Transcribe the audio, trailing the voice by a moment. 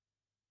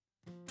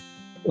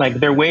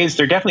there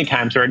are definitely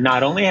times where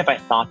not only have I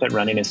thought that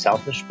running is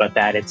selfish, but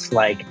that it's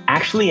like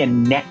actually a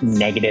net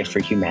negative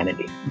for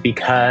humanity,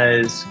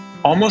 because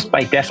almost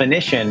by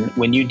definition,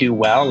 when you do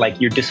well,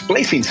 like you're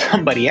displacing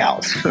somebody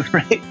else,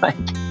 right? Like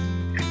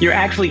you're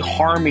actually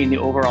harming the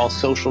overall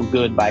social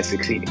good by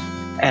succeeding.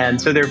 And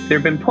so there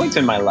have been points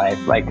in my life,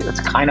 like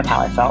that's kind of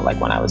how I felt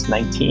like when I was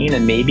 19,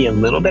 and maybe a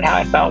little bit how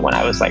I felt when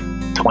I was like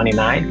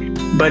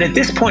 29. But at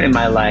this point in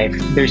my life,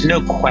 there's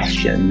no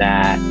question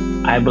that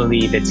I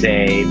believe it's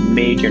a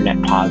major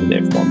net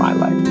positive for my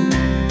life.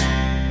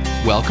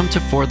 Welcome to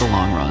For the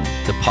Long Run,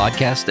 the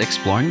podcast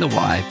exploring the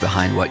why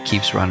behind what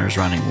keeps runners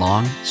running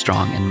long,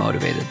 strong, and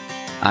motivated.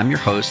 I'm your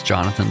host,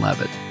 Jonathan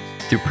Levitt.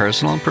 Through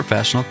personal and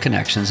professional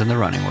connections in the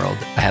running world,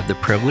 I have the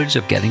privilege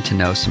of getting to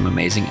know some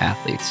amazing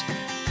athletes.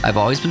 I've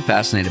always been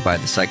fascinated by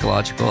the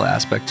psychological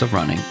aspects of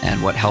running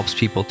and what helps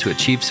people to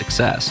achieve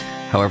success,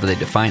 however they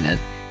define it,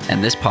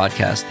 and this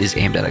podcast is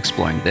aimed at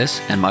exploring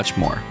this and much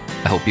more.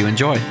 I hope you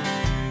enjoy.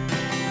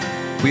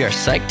 We are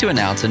psyched to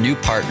announce a new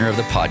partner of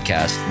the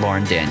podcast,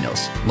 Lauren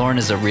Daniels. Lauren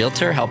is a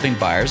realtor helping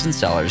buyers and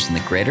sellers in the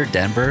greater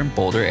Denver and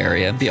Boulder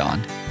area and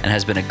beyond, and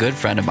has been a good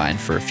friend of mine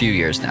for a few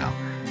years now.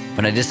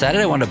 When I decided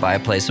I wanted to buy a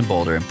place in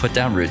Boulder and put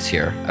down roots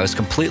here, I was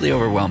completely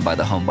overwhelmed by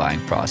the home buying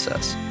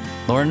process.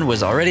 Lauren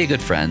was already a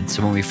good friend,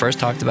 so when we first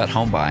talked about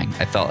home buying,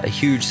 I felt a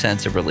huge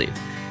sense of relief.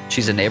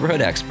 She's a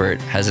neighborhood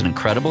expert, has an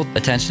incredible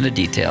attention to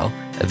detail,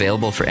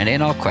 available for any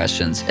and all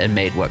questions, and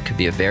made what could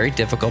be a very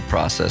difficult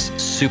process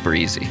super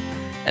easy.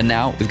 And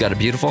now we've got a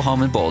beautiful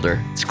home in Boulder.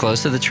 It's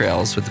close to the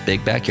trails with a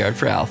big backyard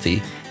for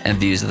Alfie and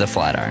views of the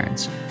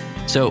Flatirons.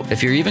 So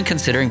if you're even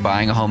considering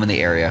buying a home in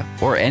the area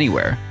or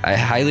anywhere, I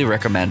highly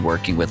recommend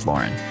working with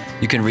Lauren.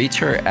 You can reach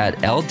her at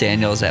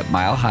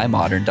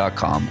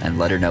ldaniels@milehighmodern.com and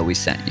let her know we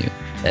sent you.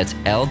 That's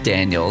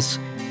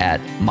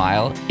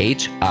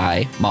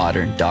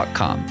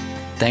ldaniels@milehighmodern.com.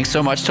 Thanks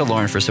so much to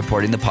Lauren for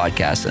supporting the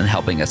podcast and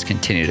helping us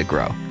continue to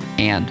grow,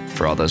 and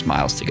for all those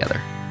miles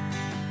together.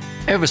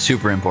 I have a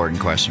super important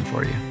question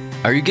for you.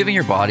 Are you giving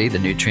your body the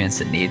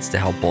nutrients it needs to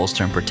help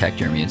bolster and protect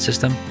your immune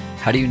system?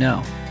 How do you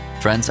know?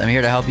 Friends, I'm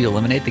here to help you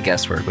eliminate the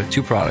guesswork with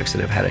two products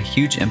that have had a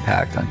huge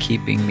impact on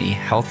keeping me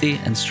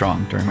healthy and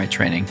strong during my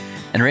training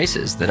and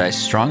races that I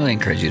strongly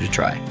encourage you to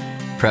try.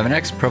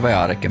 Previnex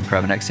Probiotic and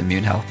Previnex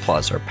Immune Health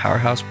Plus are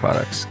powerhouse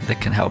products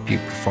that can help you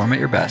perform at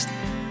your best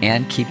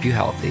and keep you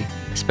healthy,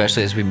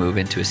 especially as we move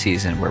into a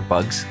season where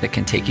bugs that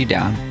can take you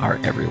down are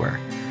everywhere.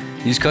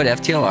 Use code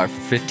FTLR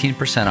for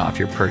 15% off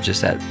your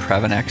purchase at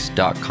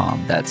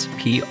Previnex.com. That's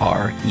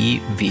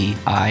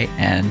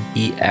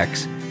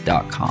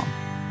Previnex.com.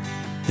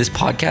 This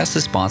podcast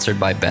is sponsored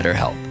by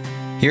BetterHelp.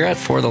 Here at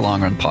For the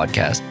Long Run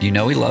podcast, you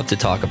know we love to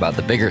talk about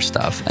the bigger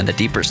stuff and the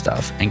deeper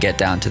stuff and get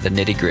down to the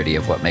nitty-gritty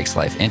of what makes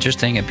life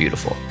interesting and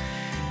beautiful.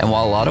 And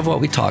while a lot of what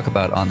we talk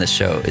about on this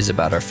show is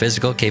about our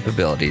physical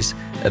capabilities,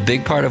 a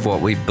big part of what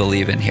we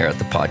believe in here at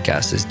the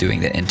podcast is doing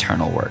the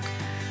internal work.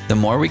 The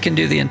more we can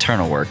do the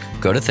internal work,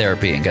 go to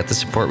therapy and get the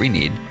support we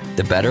need,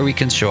 the better we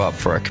can show up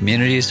for our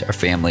communities, our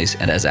families,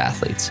 and as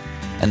athletes.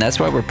 And that's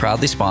why we're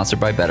proudly sponsored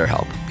by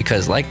BetterHelp,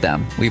 because like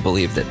them, we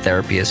believe that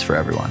therapy is for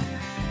everyone.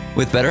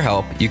 With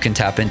BetterHelp, you can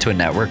tap into a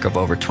network of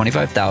over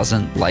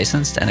 25,000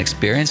 licensed and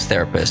experienced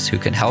therapists who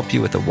can help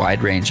you with a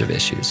wide range of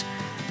issues.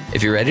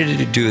 If you're ready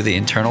to do the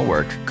internal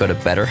work, go to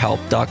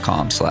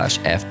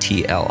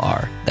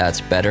betterhelp.com/FTLR.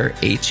 That's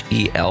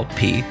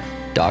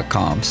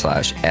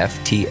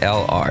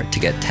betterhelp.com/FTLR to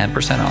get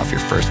 10% off your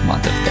first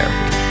month of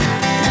therapy.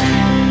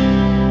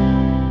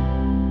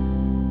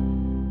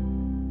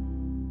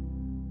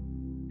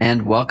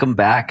 And welcome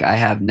back. I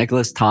have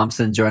Nicholas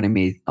Thompson joining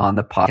me on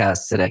the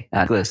podcast today.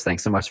 Nicholas,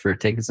 thanks so much for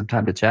taking some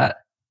time to chat.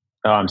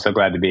 Oh, I'm so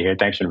glad to be here.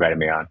 Thanks for inviting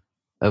me on.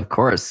 Of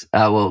course.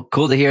 Well,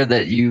 cool to hear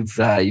that you've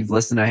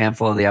listened to a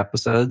handful of the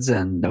episodes,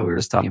 and we were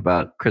just talking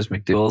about Chris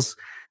McDougal's.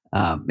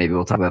 Maybe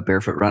we'll talk about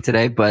barefoot run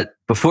today. But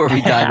before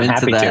we dive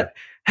into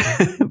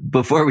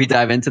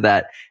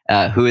that,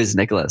 who is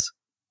Nicholas?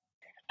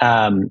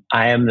 I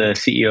am the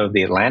CEO of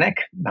The Atlantic.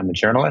 I'm a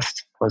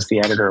journalist. Was the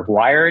editor of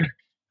Wired.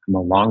 I'm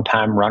a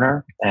longtime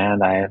runner,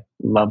 and I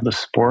love the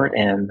sport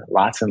in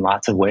lots and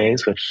lots of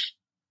ways, which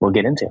we'll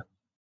get into.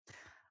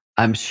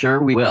 I'm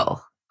sure we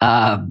will.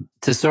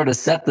 To sort of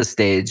set the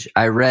stage,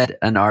 I read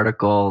an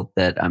article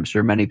that I'm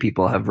sure many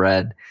people have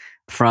read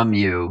from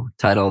you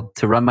titled,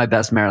 "To Run My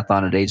Best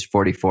Marathon at Age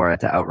 44, I had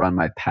to Outrun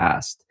My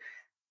Past."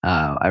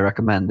 I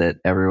recommend that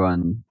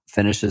everyone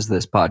finishes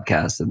this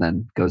podcast and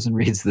then goes and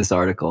reads this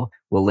article.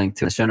 We'll link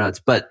to the show notes.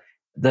 But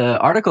the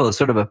article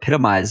sort of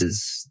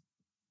epitomizes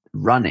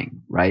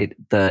running, right?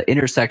 The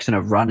intersection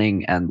of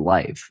running and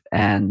life.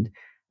 And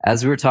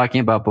as we were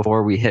talking about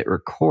before we hit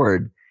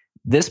record,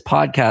 this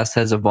podcast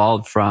has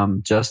evolved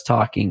from just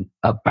talking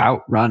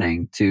about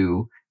running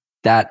to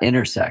that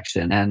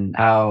intersection and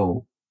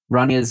how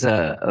running is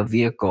a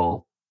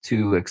vehicle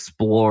to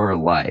explore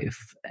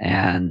life.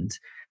 And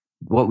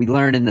what we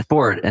learn in the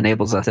sport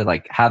enables us to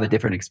like have a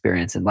different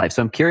experience in life.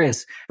 So I'm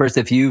curious first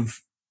if you've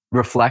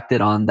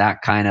reflected on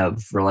that kind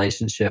of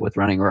relationship with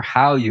running, or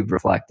how you've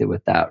reflected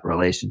with that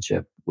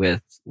relationship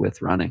with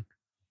running.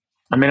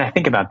 I mean, I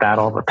think about that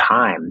all the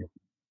time.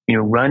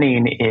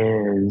 Running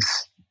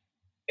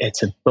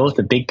it's both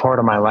a big part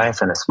of my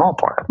life and a small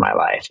part of my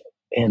life,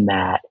 in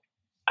that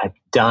I've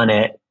done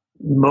it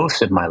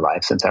most of my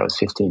life since I was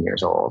 15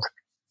 years old.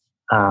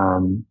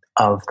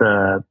 Of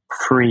the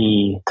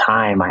free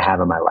time I have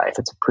in my life,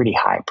 it's a pretty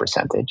high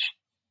percentage,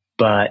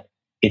 but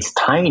it's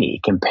tiny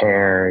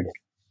compared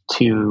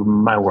to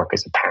my work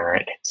as a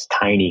parent. It's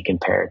tiny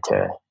compared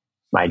to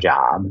my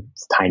job.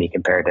 It's tiny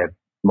compared to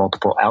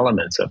multiple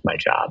elements of my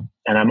job.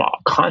 And I'm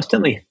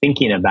constantly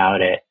thinking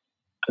about it.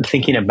 I'm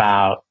thinking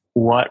about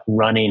what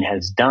running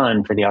has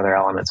done for the other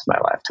elements of my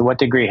life. To what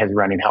degree has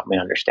running helped me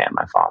understand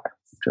my father?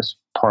 Just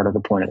part of the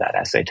point of that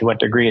essay. To what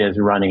degree does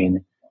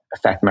running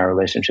affect my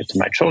relationship to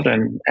my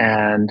children?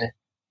 And,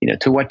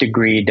 to what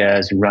degree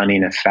does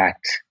running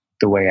affect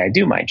the way I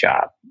do my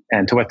job?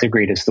 And to what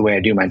degree does the way I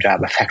do my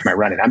job affect my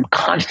running? I'm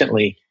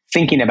constantly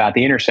thinking about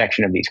the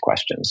intersection of these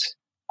questions.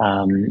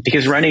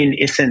 Because running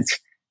isn't,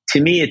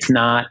 to me, it's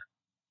not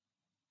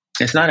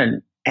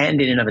an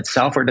end in and of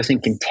itself, or it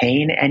doesn't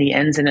contain any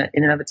ends in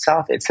and of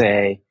itself. It's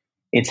a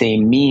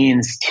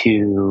means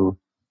to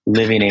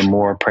living a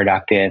more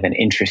productive and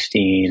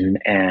interesting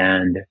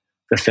and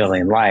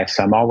fulfilling life.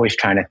 So I'm always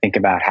trying to think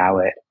about how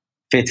it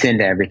fits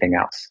into everything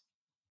else.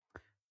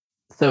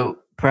 So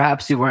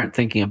perhaps you weren't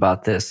thinking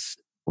about this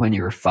when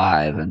you were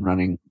 5 and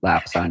running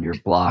laps on your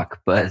block,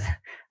 but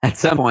at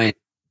some point,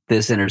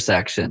 this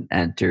intersection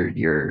entered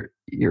your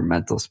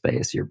mental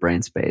space, your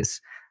brain space.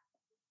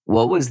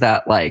 What was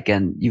that like?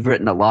 And you've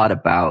written a lot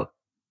about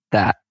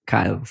that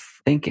kind of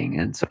thinking.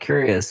 And so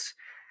curious,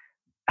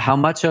 how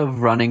much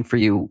of running for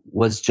you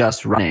was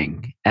just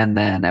running? And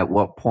then at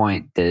what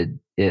point did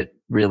it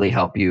really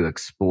help you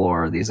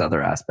explore these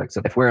other aspects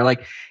of life? Where,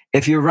 like,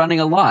 if you're running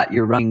a lot,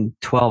 you're running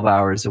 12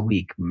 hours a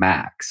week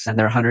max, and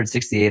there are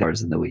 168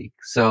 hours in the week.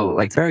 So,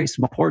 like, very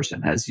small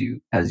portion, as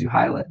you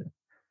highlighted.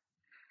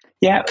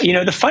 Yeah.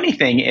 The funny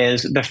thing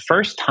is, the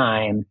first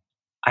time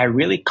I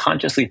really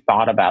consciously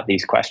thought about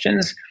these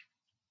questions,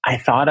 I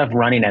thought of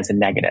running as a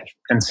negative.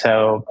 And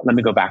so let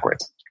me go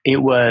backwards.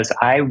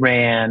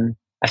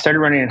 I started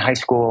running in high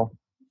school,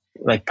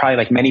 probably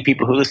like many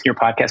people who listen to your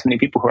podcast, many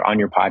people who are on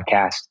your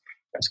podcast.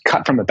 I was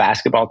cut from a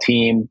basketball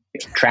team.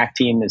 Track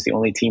team is the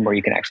only team where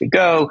you can actually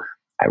go.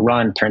 I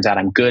run. Turns out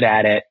I'm good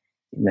at it.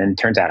 And then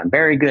turns out I'm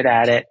very good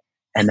at it.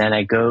 And then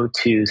I go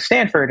to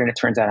Stanford, and it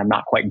turns out I'm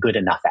not quite good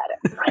enough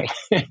at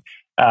it.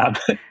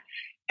 Right.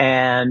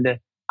 And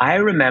I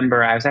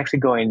remember I was actually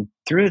going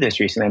through this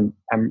recently.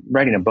 I'm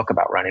writing a book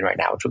about running right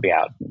now, which will be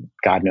out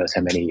God knows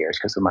how many years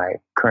because of my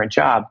current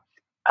job.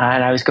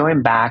 And I was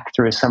going back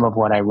through some of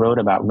what I wrote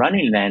about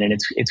running then, and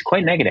it's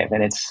quite negative.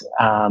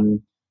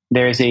 And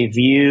there's a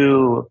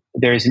view.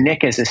 There's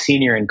Nick as a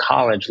senior in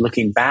college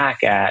looking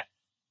back at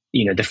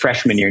the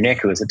freshman year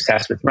Nick, who was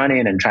obsessed with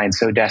running and trying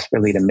so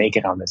desperately to make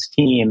it on this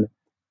team,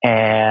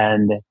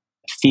 and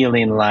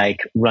feeling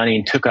like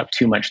running took up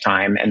too much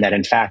time, and that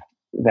in fact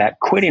that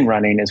quitting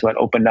running is what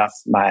opened up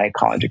my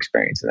college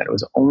experience. And that it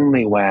was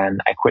only when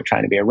I quit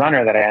trying to be a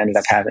runner that I ended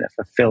up having a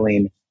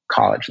fulfilling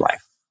college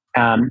life.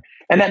 And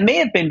that may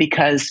have been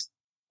because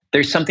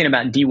there's something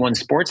about D1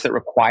 sports that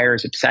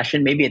requires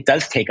obsession. Maybe it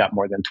does take up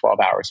more than 12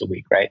 hours a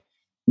week, right?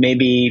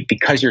 Maybe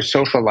because your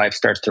social life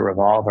starts to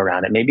revolve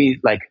around it.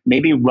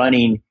 Maybe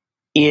running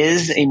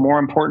is a more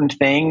important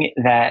thing,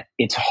 that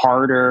it's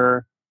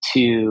harder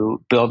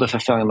to build a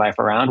fulfilling life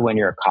around when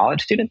you're a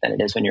college student than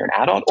it is when you're an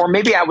adult. Or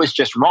maybe I was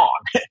just wrong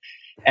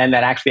and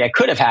that actually I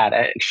could have had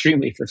an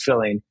extremely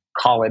fulfilling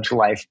college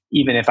life,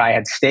 even if I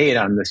had stayed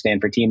on the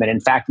Stanford team. And in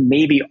fact,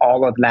 maybe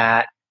all of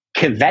that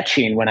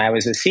kvetching when I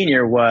was a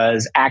senior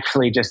was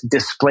actually just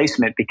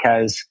displacement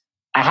because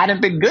I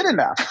hadn't been good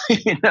enough,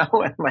 And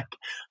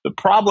the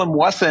problem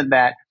wasn't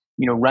that,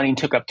 running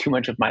took up too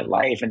much of my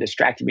life and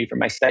distracted me from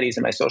my studies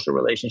and my social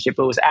relationship.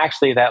 It was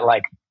actually that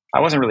I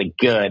wasn't really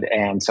good.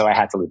 And so I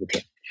had to leave the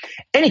team.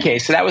 Any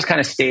case, so that was kind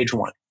of stage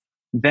one.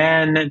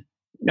 Then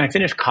I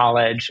finished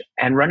college,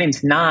 and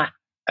running's not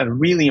a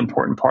really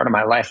important part of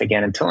my life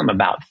again until I'm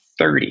about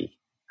 30.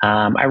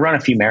 I run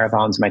a few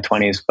marathons in my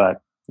 20s,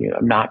 but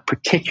I'm not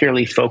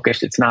particularly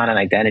focused. It's not an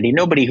identity.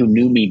 Nobody who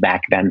knew me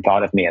back then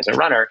thought of me as a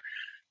runner.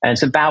 And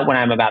it's about when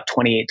I'm about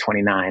 28,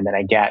 29 that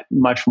I get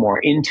much more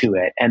into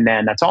it. And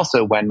then that's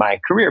also when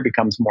my career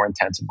becomes more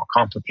intense and more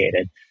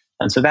complicated.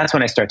 And so that's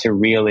when I start to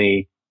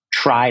really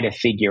try to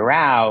figure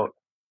out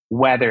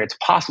whether it's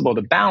possible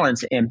to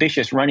balance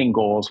ambitious running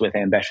goals with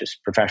ambitious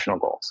professional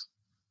goals.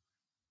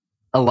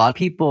 A lot of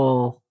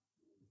people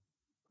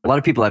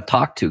I've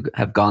talked to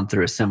have gone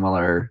through a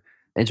similar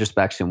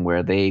introspection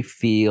where they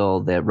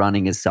feel that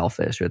running is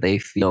selfish, or they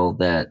feel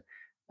that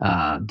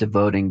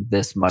devoting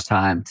this much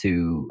time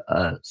to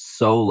a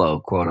solo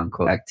quote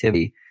unquote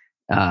activity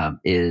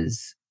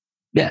is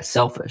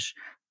selfish.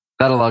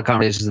 I've had a lot of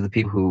conversations with the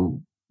people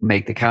who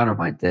make the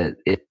counterpoint that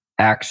it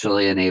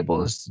actually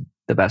enables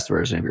the best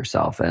version of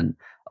yourself. And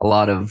a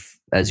lot of,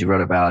 as you wrote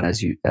about,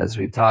 as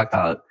we've talked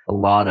about, a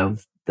lot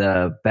of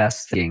the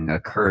best thing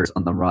occurs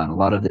on the run. A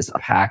lot of this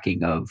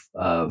unpacking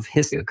of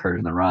history occurs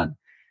in the run.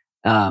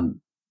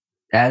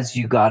 as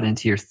you got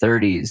into your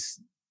 30s,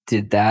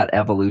 did that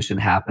evolution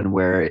happen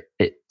where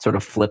it sort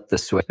of flipped the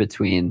switch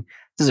between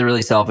this is a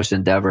really selfish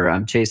endeavor,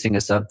 I'm chasing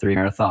a sub-3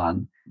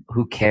 marathon,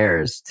 who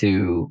cares,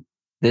 to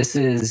this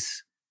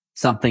is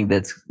something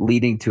that's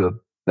leading to a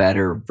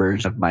better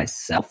version of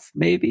myself,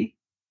 maybe?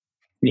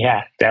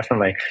 Yeah,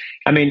 definitely.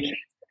 I mean,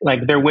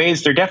 like there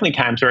are definitely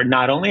times where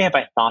not only have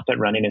I thought that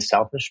running is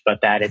selfish, but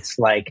that it's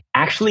like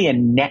actually a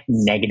net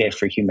negative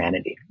for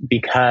humanity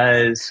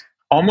because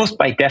almost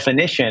by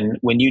definition,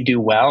 when you do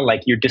well,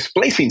 like you're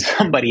displacing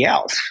somebody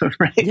else,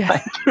 right?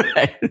 Yeah,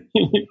 right.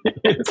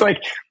 It's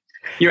like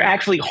you're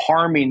actually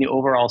harming the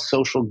overall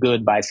social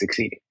good by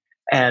succeeding.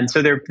 And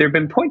so there have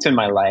been points in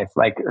my life,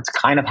 like it's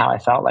kind of how I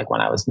felt like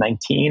when I was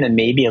 19 and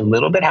maybe a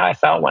little bit how I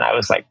felt when I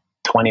was like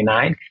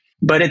 29.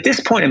 But at this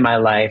point in my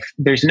life,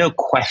 there's no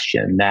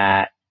question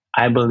that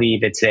I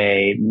believe it's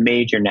a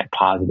major net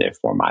positive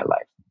for my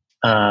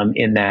life,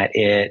 in that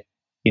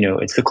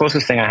it's the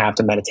closest thing I have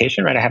to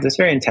meditation, right? I have this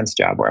very intense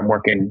job where I'm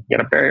working,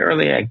 get up very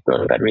early, I go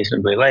to bed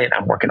reasonably late,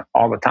 I'm working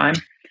all the time.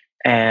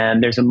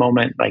 And there's a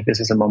moment, like this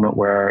is a moment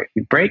where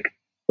you break,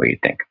 where you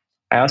think.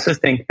 I also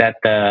think that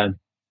the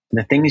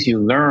things you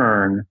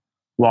learn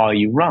while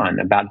you run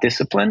about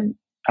discipline,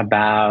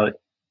 about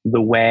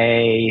the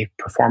way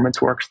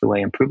performance works, the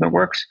way improvement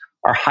works,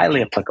 are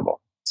highly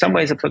applicable. Some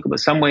ways applicable,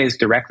 some ways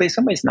directly,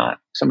 some ways not,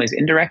 some ways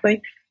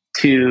indirectly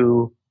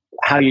to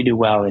how you do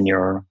well in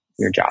your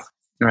job,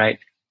 right?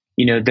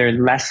 There are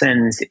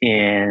lessons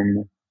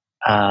in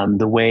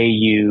the way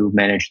you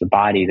manage the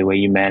body, the way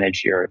you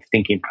manage your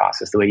thinking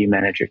process, the way you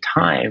manage your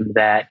time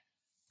that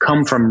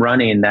come from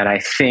running that I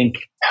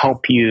think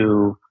help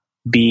you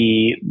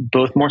be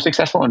both more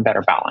successful and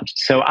better balanced.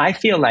 So I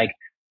think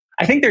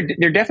there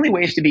are definitely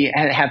ways to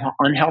have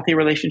unhealthy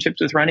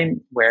relationships with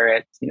running where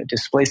it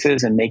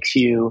displaces and makes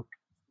you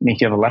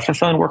have a less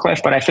fulfilling work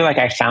life. But I feel like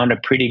I found a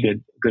pretty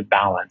good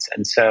balance.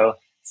 And so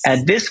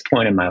at this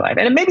point in my life,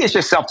 and maybe it's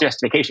just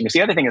self-justification, because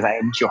the other thing is I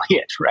enjoy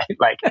it,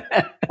 right?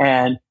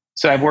 And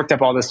so I've worked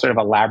up all this sort of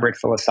elaborate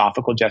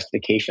philosophical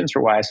justifications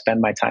for why I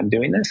spend my time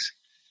doing this.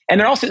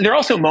 And there are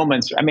also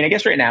moments, I mean, I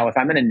guess right now, if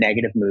I'm in a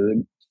negative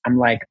mood, I'm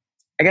like,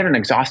 I got an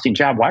exhausting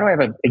job. Why do I have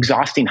an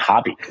exhausting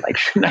hobby? Like,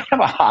 shouldn't I have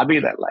a hobby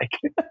that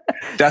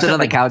doesn't sit on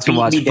the couch and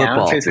watch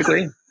football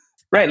physically?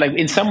 Right. Like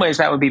in some ways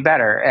that would be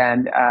better.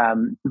 And,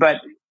 but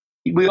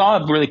we all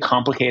have really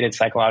complicated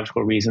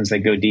psychological reasons that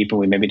go deep and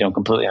we maybe don't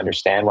completely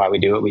understand why we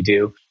do what we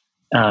do.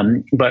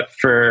 But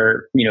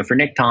for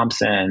Nick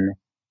Thompson,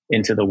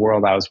 into the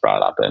world I was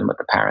brought up in with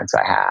the parents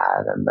I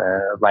had and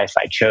the life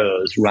I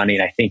chose,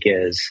 running, I think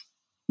is,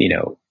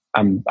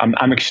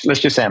 let's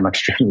just say I'm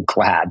extremely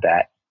glad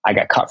that I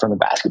got cut from the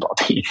basketball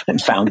team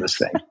and found this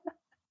thing.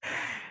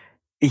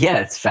 Yeah,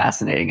 it's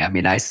fascinating. I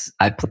mean, I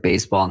played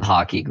baseball and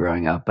hockey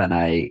growing up, and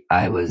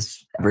I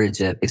was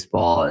average at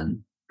baseball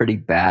and pretty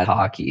bad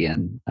hockey,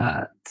 and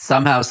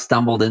somehow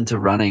stumbled into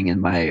running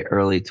in my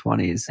early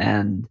 20s.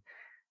 And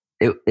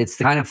it's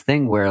the kind of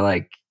thing where,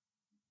 like,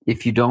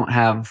 if you don't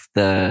have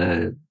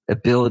the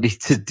ability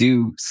to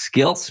do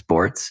skill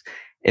sports,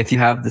 if you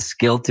have the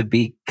skill to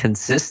be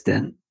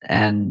consistent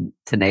and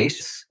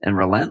tenacious and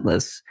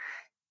relentless,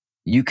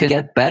 you can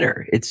get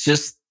better. It's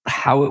just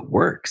how it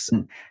works.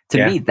 And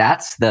to me,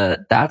 that's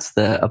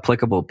the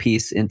applicable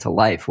piece into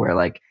life, where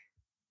like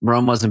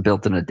Rome wasn't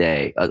built in a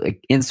day.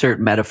 Like,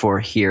 insert metaphor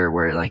here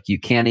where like you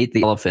can't eat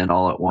the elephant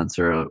all at once,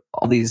 or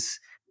all these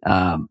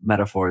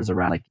metaphors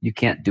around like you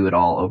can't do it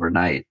all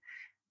overnight.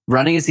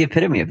 Running is the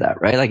epitome of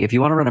that, right? Like if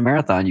you want to run a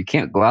marathon, you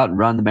can't go out and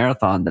run the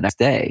marathon the next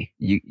day.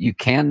 You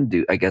can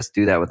do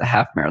that with a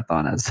half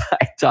marathon, as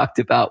I talked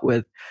about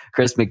with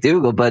Chris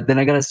McDougall, but then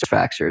I got a stress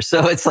fracture.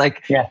 So it's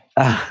like,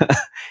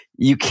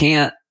 you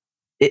can't,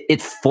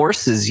 it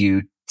forces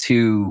you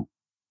to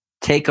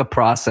take a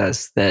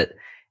process that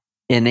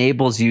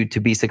enables you to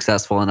be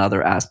successful in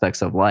other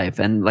aspects of life.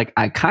 And like,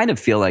 I kind of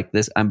feel like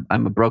this, I'm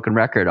a broken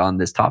record on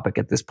this topic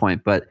at this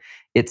point, but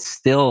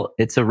it's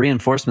a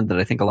reinforcement that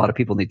I think a lot of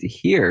people need to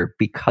hear,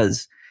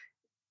 because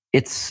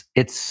it's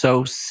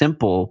so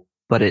simple,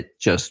 but it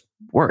just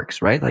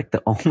works, right? Like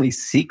the only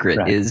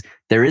secret is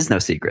there is no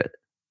secret.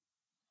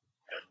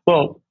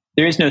 Well,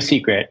 there is no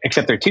secret,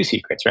 except there are two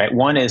secrets, right?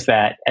 One is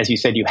that, as you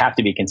said, you have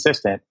to be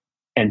consistent.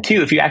 And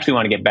two, if you actually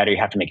want to get better, you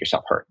have to make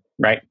yourself hurt,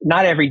 right?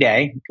 Not every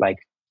day, like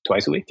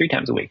twice a week, 3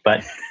 times a week.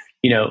 But,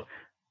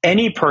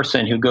 any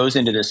person who goes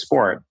into this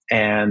sport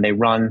and they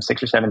run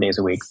 6 or 7 days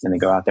a week, and they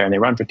go out there and they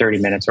run for 30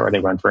 minutes, or they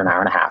run for an hour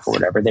and a half, or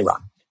whatever they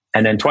run.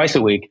 And then twice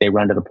a week, they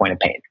run to the point of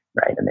pain,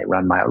 right? And they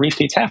run mile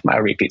repeats, half mile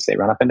repeats. They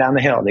run up and down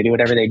the hill. They do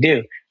whatever they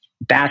do.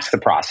 That's the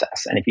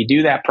process. And if you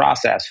do that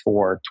process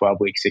for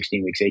 12 weeks,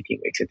 16 weeks, 18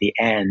 weeks, at the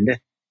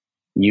end,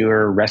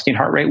 your resting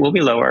heart rate will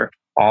be lower.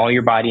 All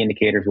your body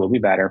indicators will be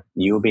better.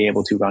 You will be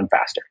able to run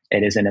faster.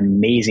 It is an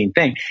amazing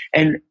thing.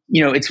 And,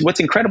 it's what's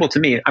incredible to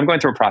me. I'm going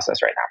through a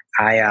process right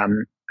now.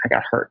 I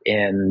got hurt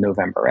in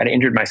November. I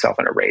injured myself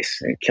in a race,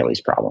 an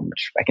Achilles problem,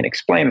 which I can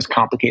explain is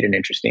complicated and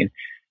interesting.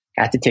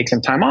 I had to take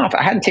some time off.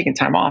 I hadn't taken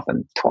time off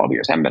in 12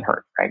 years. I haven't been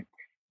hurt, right?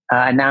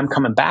 And now I'm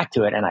coming back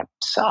to it and I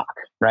suck,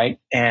 right?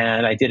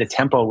 And I did a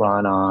tempo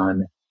run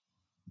on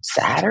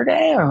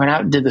Saturday. I went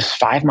out and did this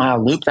 5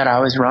 mile loop that I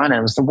always run, and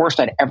it was the worst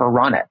I'd ever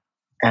run it.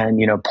 And,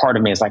 part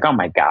of me is like, oh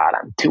my God,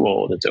 I'm too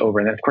old. It's over.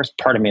 And then of course,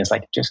 part of me is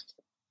like, just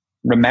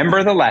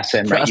remember the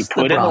lesson, right? You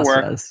put in the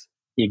work,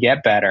 you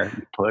get better.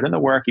 You put in the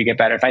work, you get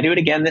better. If I do it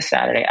again this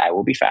Saturday, I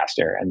will be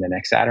faster. And the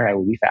next Saturday, I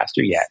will be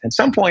faster yet. At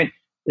some point,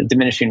 the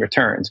diminishing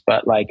returns,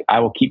 but like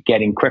I will keep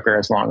getting quicker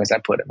as long as I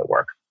put in the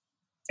work.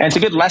 And it's a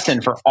good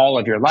lesson for all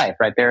of your life,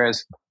 right? There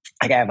is,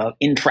 like, I have an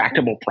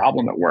intractable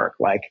problem at work,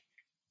 like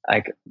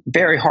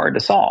very hard to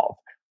solve.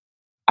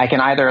 I can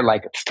either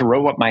like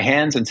throw up my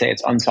hands and say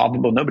it's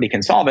unsolvable, nobody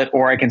can solve it,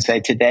 or I can say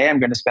today I'm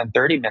going to spend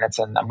 30 minutes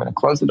and I'm going to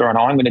close the door and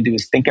all I'm going to do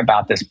is think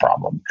about this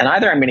problem. And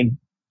either I'm going to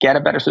get a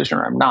better solution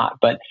or I'm not.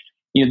 But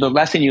the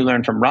lesson you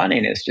learn from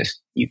running is just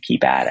you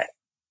keep at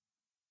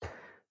it.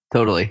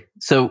 Totally.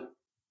 So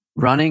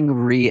running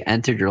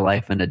re-entered your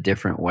life in a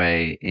different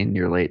way in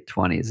your late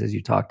 20s, as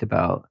you talked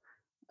about.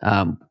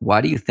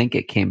 Why do you think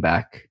it came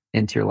back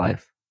into your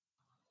life?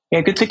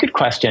 Yeah, it's a good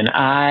question.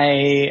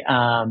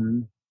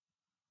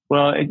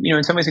 Well,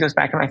 in some ways it goes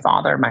back to my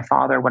father. My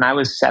father, when I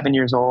was 7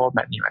 years old,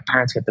 my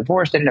parents got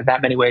divorced. I didn't have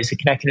that many ways to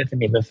connect with him.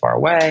 He lived far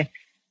away.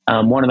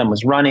 One of them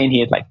was running.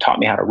 He had like taught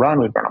me how to run.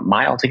 We'd run a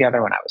mile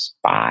together when I was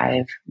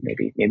 5.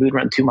 Maybe we'd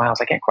run 2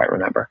 miles. I can't quite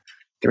remember.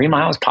 3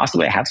 miles,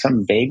 possibly. I have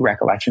some vague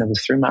recollection of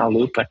this 3 mile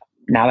loop. But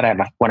now that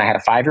when I had a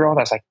 5-year-old,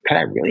 I was like, could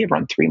I really have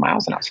run 3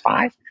 miles when I was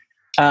 5?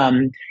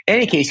 In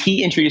any case,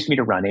 he introduced me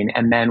to running.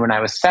 And then when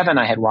I was 7,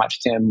 I had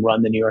watched him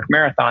run the New York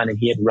Marathon, and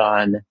he had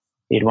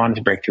wanted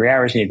to break 3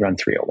 hours, and he'd run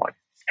 3:01.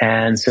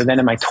 And so then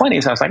in my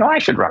 20s, I was like, oh, I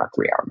should run a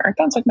 3-hour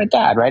marathon. It's like my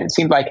dad, right? It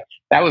seemed like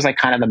that was like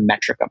kind of the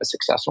metric of a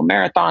successful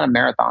marathon, and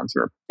marathons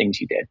were things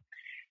you did.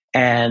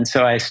 And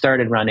so I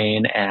started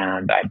running,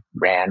 and I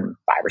ran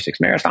 5 or 6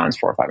 marathons,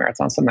 4 or 5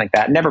 marathons, something like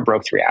that. Never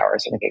broke 3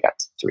 hours. I think I got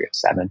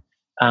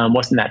 3:07.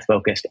 Wasn't that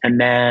focused. And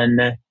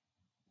then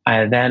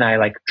I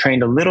like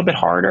trained a little bit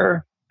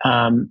harder.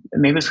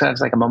 Maybe it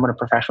was like a moment of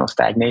professional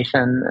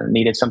stagnation and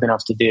needed something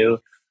else to do.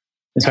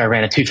 And so I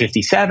ran a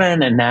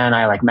 2:57, and then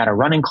I like met a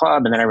running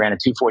club, and then I ran a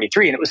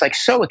 2:43. And it was like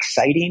so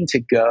exciting to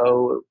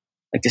go,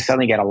 like to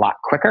suddenly get a lot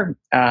quicker.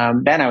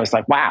 Then I was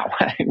like, wow,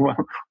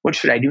 what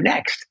should I do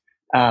next?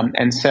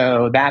 And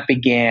so that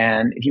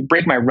began, if you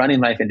break my running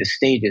life into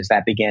stages,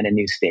 that began a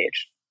new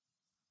stage.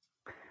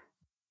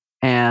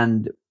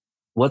 And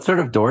what sort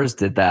of doors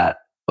did that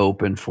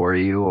open for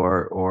you,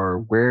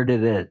 or where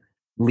did it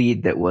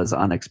lead that was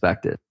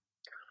unexpected?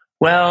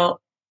 Well,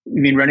 I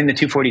mean, running the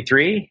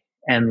 2:43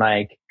 and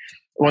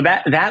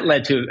that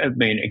led to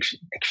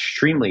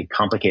extremely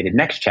complicated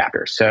next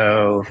chapter.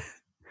 So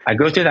I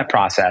go through that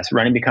process.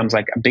 Running becomes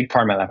like a big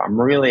part of my life. I'm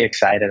really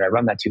excited. I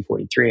run that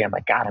 2:43. I'm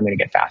like, God, I'm going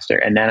to get faster.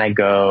 And then I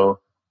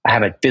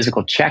have a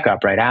physical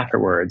checkup right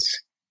afterwards.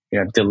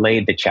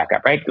 Delayed the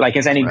checkup, right? Like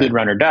as any good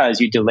runner does,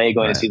 you delay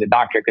going to see the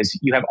doctor because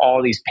you have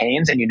all these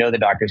pains and the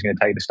doctor is going to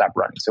tell you to stop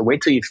running. So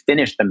wait till you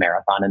finish the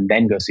marathon and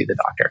then go see the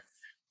doctor.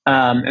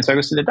 And so I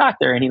go see the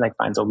doctor, and he like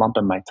finds a lump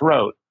in my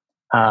throat.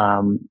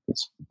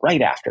 It's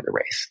right after the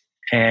race.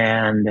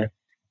 And,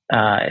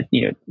 I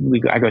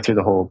go through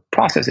the whole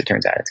process. It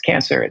turns out it's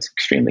cancer. It's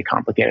extremely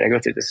complicated. I go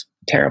through this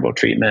terrible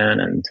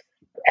treatment and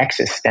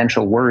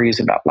existential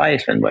worries about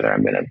life and whether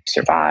I'm going to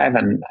survive.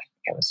 And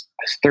I was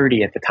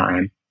 30 at the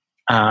time.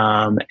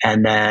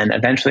 And then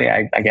eventually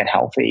I get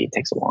healthy. It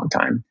takes a long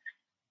time.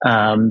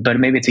 But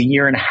maybe it's a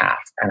year and a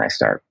half, and I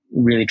start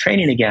really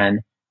training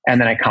again. And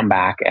then I come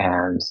back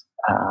and,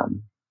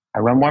 I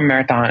run one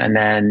marathon, and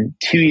then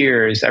 2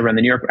 years I'd run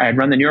the New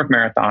York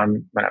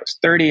Marathon when I was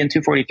 30 and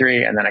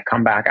 2:43. And then I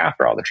come back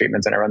after all the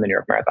treatments and I run the New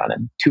York Marathon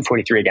and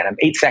 2:43 again. I'm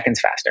 8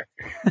 seconds faster.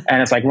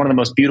 And it's like one of the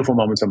most beautiful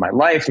moments of my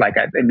life. Like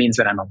it means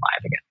that I'm alive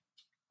again.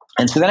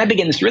 And so then I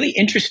begin this really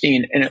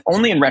interesting, and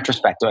only in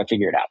retrospect do I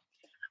figure it out.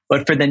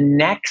 But for the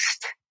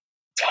next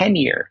 10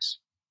 years,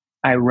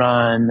 I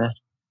run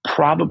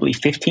probably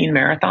 15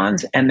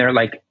 marathons, and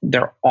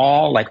they're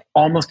all like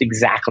almost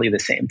exactly the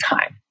same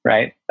time,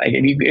 right? Like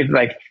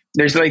if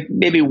there's like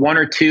maybe one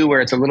or two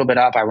where it's a little bit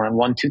up. I run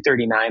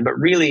 2:39, but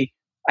really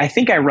I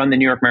think I run the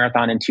New York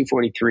Marathon in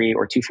 2:43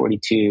 or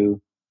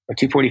 2:42 or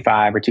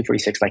 2:45 or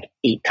 2:46 like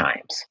 8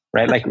 times,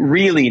 right? Like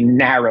really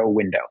narrow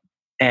window.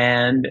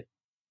 And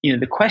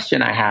the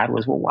question I had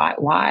was, well,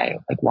 why?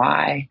 Like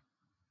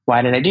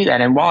why did I do that?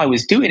 And while I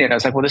was doing it, I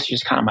was like, well, this is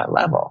just kind of my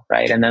level,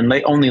 right? And then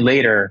only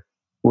later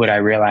would I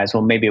realize,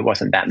 well, maybe it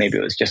wasn't that. Maybe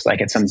it was just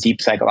like at some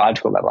deep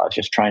psychological level, I was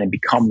just trying to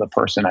become the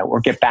person or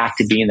get back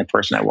to being the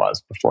person I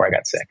was before I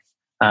got sick.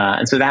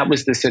 And so that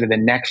was the sort of the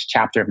next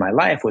chapter of my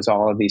life, was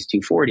all of these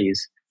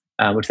 2:40s,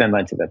 which then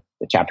led to the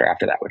chapter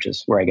after that, which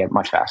is where I get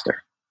much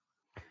faster.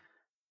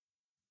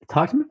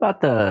 Talk to me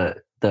about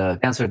the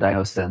cancer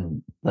diagnosis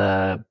and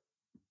a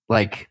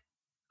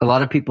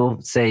lot of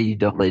people say you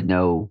don't really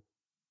know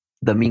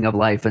the meaning of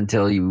life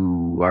until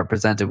you are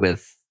presented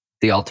with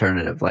the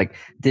alternative. Like,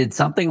 did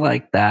something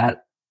like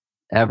that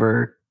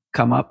ever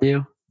come up to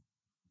you?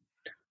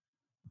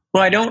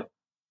 Well,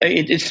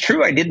 it's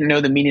true. I didn't know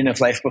the meaning of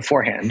life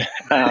beforehand.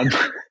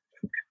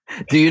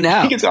 Do you I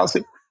now? think it's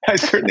also, I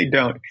certainly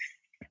don't.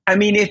 I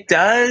mean, it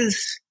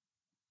does.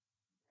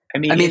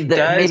 It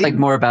does. maybe like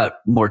more about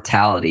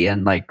mortality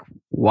and like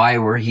why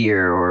we're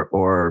here,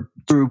 or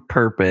true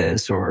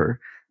purpose, or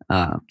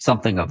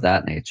something of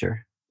that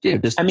nature. Yeah,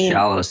 just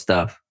shallow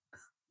stuff.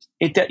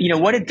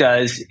 What it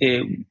does,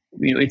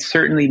 it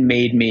certainly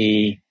made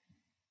me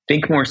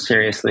think more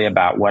seriously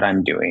about what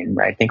I'm doing,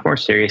 right? Think more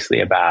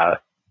seriously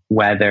about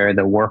whether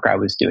the work I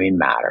was doing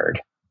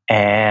mattered.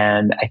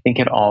 And I think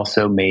it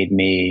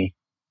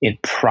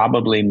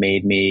probably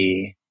made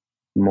me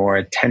more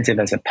attentive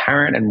as a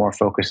parent and more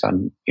focused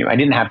on, I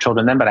didn't have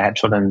children then, but I had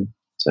children.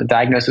 So the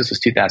diagnosis was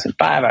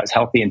 2005. I was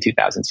healthy in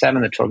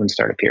 2007. The children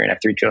started appearing. I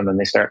have 3 children.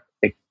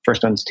 The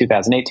first one's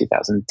 2008,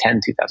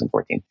 2010,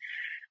 2014.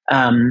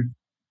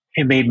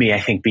 It made me, I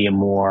think, be a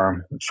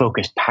more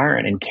focused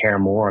parent and care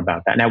more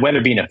about that. Now, whether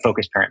being a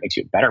focused parent makes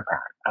you a better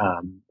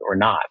parent or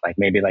not, like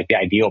maybe like the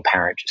ideal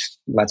parent just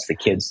lets the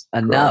kids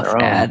enough, grow on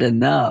their own. add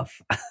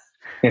enough.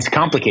 It's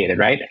complicated,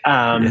 right?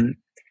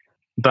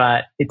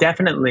 But it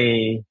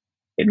definitely,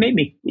 it made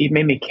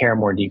me care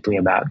more deeply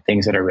about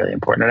things that are really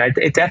important. And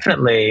it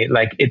definitely,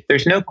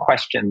 there's no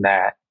question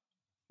that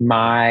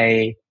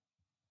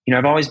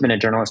I've always been a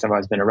journalist. I've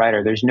always been a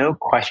writer. There's no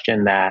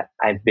question that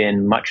I've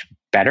been much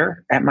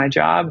better at my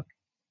job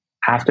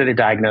after the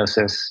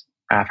diagnosis,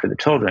 after the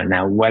children.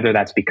 Now, whether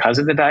that's because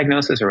of the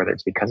diagnosis or whether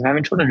it's because of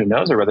having children, who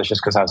knows? Or whether it's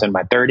just because I was in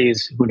my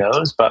 30s, who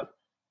knows? But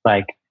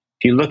if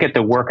you look at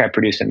the work I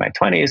produced in my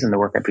 20s and the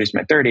work I produced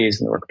in my 30s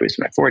and the work I produced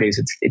in my 40s,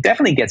 it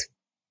definitely gets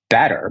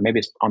better. Maybe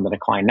it's on the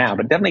decline now,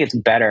 but it definitely gets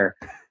better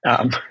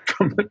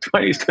from the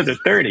 20s to the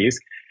 30s.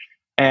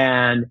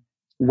 And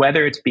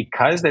whether it's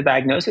because the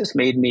diagnosis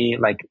made me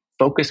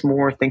focus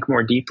more, think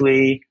more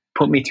deeply,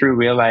 put me through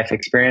real life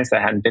experience that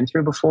I hadn't been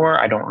through before,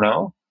 I don't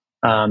know.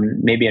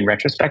 Maybe in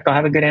retrospect, I'll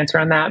have a good answer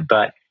on that.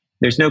 But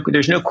there's no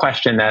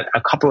question that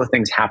a couple of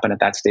things happen at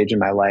that stage in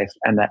my life,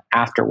 and that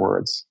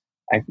afterwards,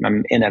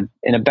 I'm in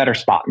a better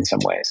spot in some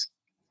ways.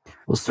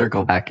 We'll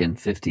circle back in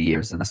 50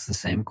 years, and that's the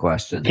same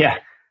question. Yeah.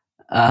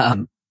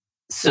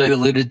 So you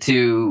alluded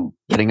to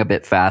getting a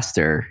bit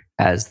faster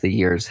as the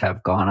years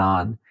have gone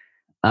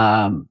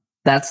on.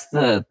 That's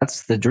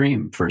the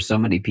dream for so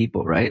many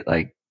people, right?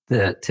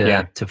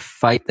 To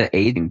fight the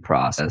aging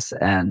process.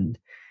 And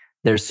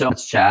there's so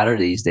much chatter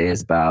these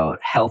days about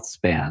health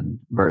span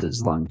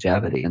versus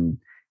longevity. And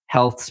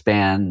health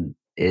span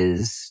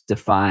is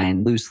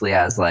defined loosely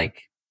as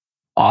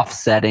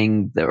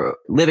offsetting the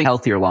living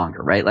healthier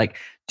longer, right? Like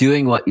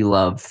doing what you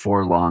love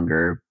for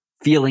longer,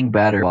 feeling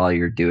better while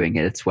you're doing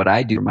it. It's what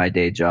I do for my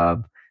day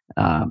job.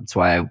 It's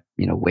why I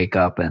wake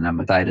up and I'm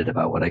excited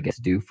about what I get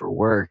to do for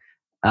work.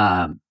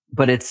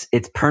 But it's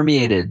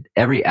permeated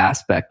every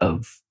aspect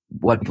of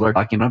what people are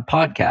talking about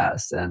on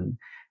podcasts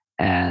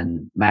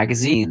and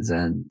magazines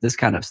and this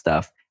kind of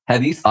stuff.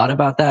 Have you thought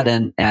about that?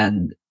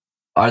 And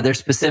are there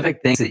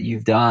specific things that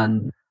you've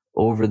done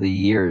over the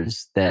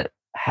years that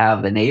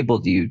have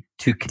enabled you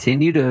to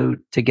continue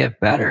to get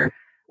better?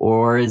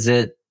 Or is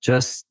it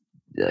just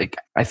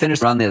I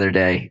finished a run the other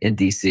day in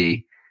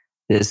DC.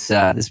 This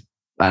I don't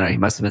know, he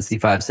must have been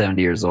 65,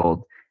 70 years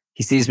old.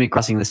 He sees me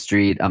crossing the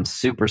street. I'm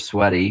super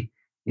sweaty.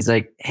 He's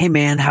like, "Hey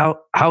man, how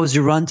was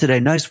your run today?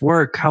 Nice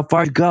work. How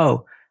far did you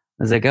go?"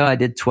 I was like, "Oh, I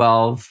did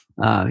 12."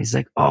 He's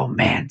like, "Oh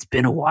man, it's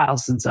been a while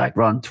since I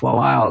run 12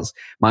 miles.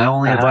 My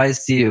only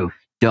advice to you,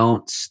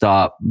 don't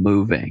stop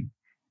moving."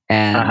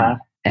 And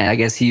I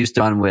guess he used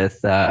to run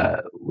with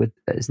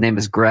his name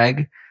is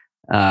Greg.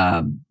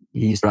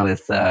 He used to run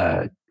with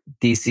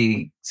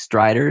DC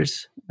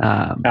Striders,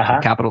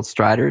 Capital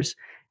Striders.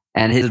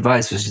 And his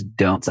advice was just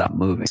don't stop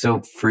moving. So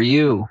for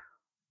you,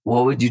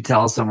 what would you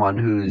tell someone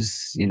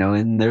who's,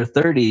 in their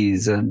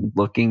 30s and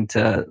looking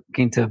to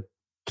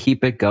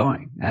keep it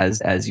going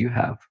as you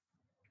have?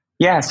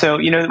 Yeah. So,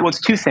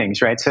 it's two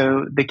things, right?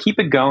 So the keep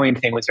it going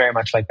thing was very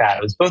much like that.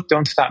 It was both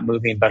don't stop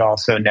moving, but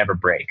also never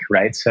break,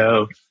 right?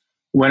 So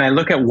when I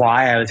look at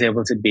why I was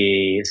able to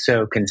be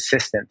so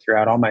consistent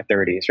throughout all my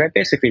 30s, right?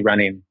 Basically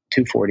running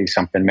 240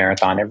 something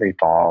marathon every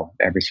fall,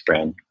 every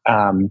spring.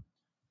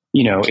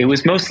 It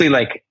was mostly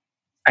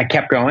I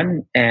kept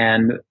going,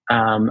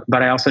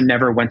 but I also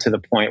never went to the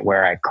point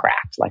where I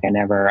cracked. I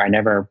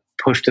never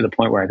pushed to the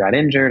point where I got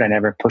injured. I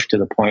never pushed to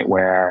the point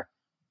where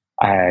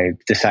I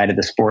decided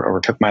the sport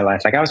overtook my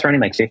life. I was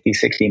running 50,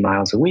 60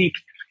 miles a week,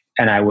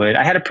 and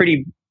I had a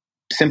pretty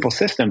simple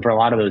system for a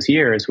lot of those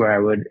years where I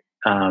would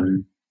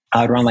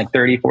run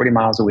 30, 40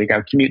 miles a week. I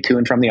would commute to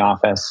and from the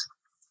office.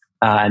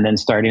 And then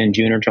starting in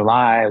June or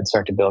July, I would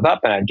start to build up,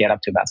 and I'd get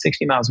up to about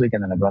 60 miles a week,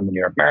 and then I'd run the New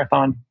York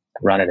Marathon.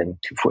 I'd run it in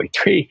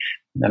 2:43.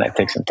 And then I'd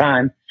take some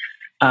time.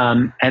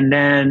 And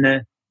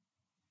then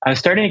I was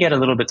starting to get a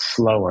little bit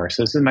slower.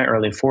 So this is my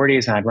early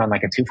 40s, and I'd run a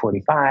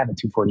 2:45, a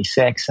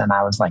 2:46. And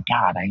I was like,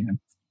 God,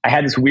 I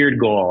had this weird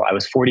goal. I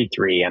was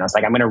 43, and I was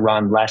like, I'm going to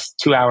run less,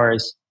 2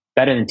 hours,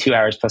 better than 2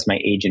 hours plus my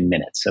age in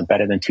minutes. So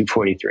better than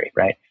 2:43,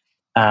 right?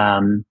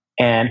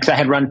 And because I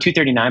had run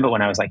 2:39, but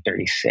when I was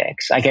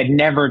 36, I'd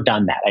never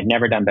done that. I'd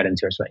never done better than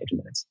 2 hours plus my age in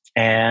minutes.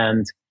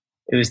 And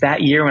it was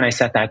that year when I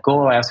set that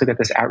goal. I also got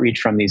this outreach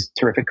from these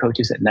terrific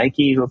coaches at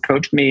Nike who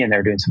approached me, and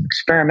they're doing some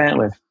experiment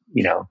with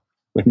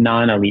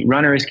non-elite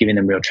runners, giving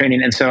them real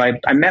training. And so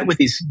I met with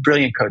these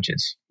brilliant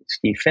coaches.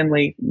 Steve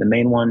Finley, the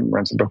main one,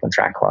 runs the Brooklyn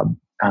Track Club.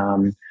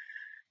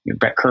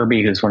 Brett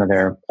Kirby, who's one of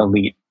their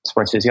elite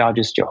sports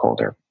physiologists, Joe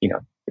Holder.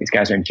 These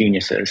guys are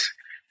geniuses.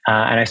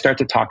 And I start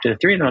to talk to the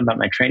three of them about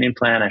my training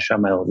plan. I show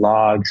them my old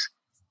logs,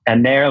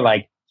 and they're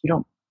like,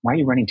 why are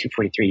you running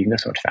 2:43? You can go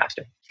so much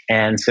faster.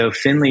 And so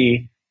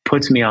Finley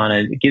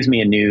gives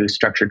me a new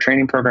structured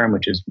training program,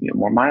 which is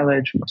more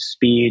mileage, more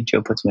speed.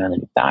 Joe puts me on a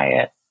new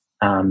diet.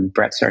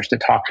 Brett starts to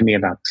talk to me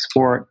about the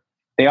sport.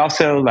 They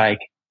also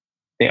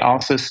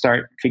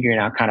start figuring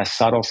out kind of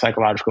subtle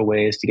psychological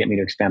ways to get me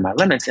to expand my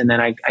limits. And then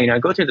I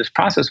go through this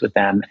process with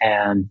them.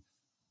 And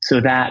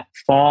so that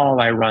fall,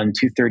 I run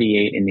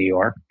 2:38 in New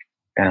York.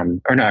 I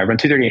run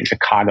 2:38 in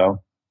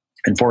Chicago.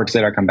 And 4 weeks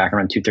later, I come back and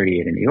run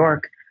 2:38 in New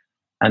York.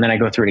 And then I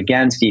go through it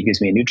again. Steve gives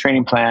me a new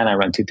training plan. I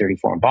run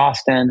 2:34 in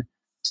Boston.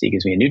 Steve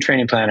gives me a new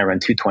training plan. I run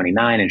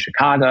 2:29 in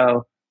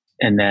Chicago.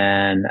 And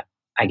then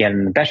I get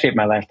in the best shape of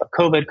my life, but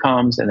COVID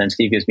comes. And then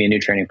Steve gives me a new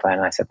training plan,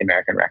 and I set the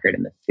American record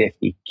in the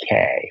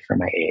 50K for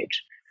my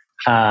age.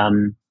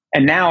 And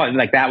now,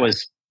 that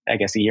was, I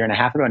guess, a year and a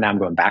half ago. Now I'm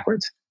going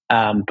backwards.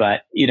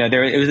 But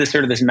it was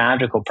this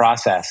magical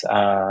process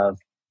of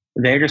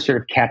they just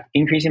sort of kept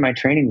increasing my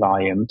training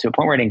volume to a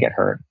point where I didn't get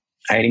hurt.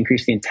 I had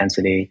increased the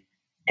intensity,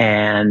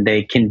 and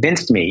they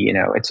convinced me,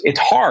 it's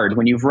hard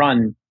when you've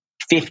run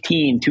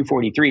 15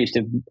 2:43s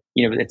to,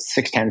 it's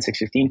 6:10,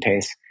 6:15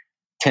 pace,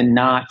 to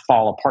not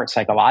fall apart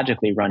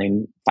psychologically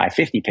running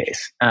 5:50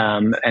 pace.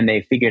 And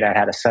they figured out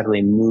how to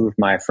subtly move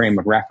my frame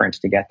of reference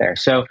to get there.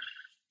 So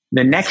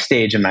the next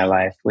stage in my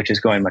life, which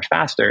is going much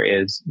faster,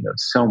 is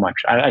so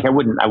much. I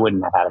wouldn't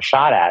have had a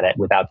shot at it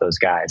without those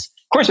guys.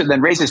 Of course, it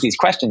then raises these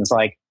questions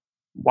like,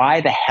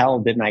 why the hell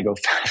didn't I go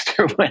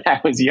faster when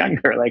I was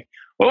younger? Like,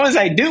 what was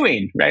I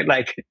doing, right?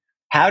 Like,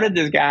 how did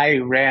this guy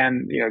who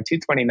ran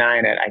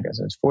 2:29 at, I guess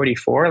it was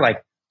 44,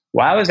 like,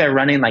 why was I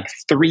running like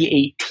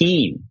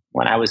 3:18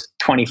 when I was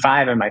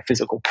 25 in my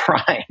physical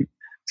prime?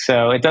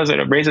 So it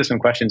raises some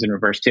questions in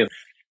reverse too.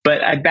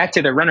 But back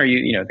to the runner,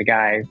 the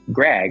guy,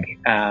 Greg,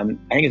 I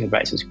think his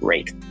advice is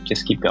great.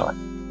 Just keep going.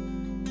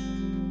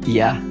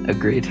 Yeah,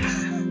 agreed.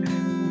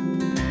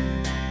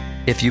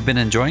 If you've been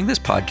enjoying this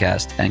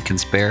podcast and can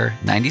spare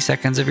 90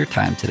 seconds of your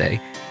time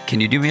today, can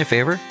you do me a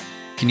favor?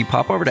 Can you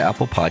pop over to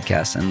Apple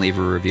Podcasts and leave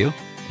a review?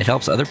 It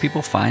helps other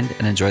people find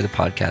and enjoy the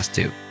podcast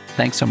too.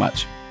 Thanks so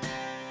much.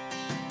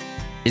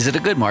 Is it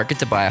a good market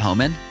to buy a home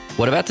in?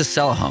 What about to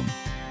sell a home?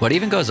 What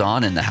even goes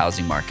on in the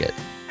housing market?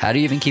 How do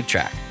you even keep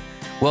track?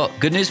 Well,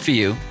 good news for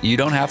you. You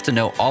don't have to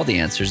know all the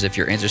answers if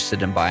you're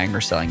interested in buying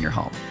or selling your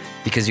home,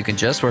 because you can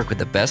just work with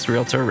the best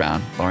realtor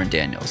around, Lauren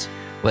Daniels.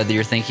 Whether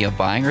you're thinking of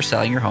buying or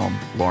selling your home,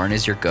 Lauren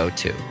is your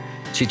go-to.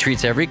 She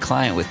treats every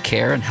client with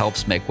care and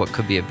helps make what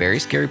could be a very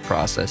scary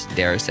process,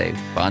 dare I say,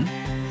 fun.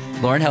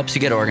 Lauren helps you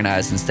get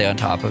organized and stay on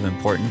top of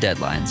important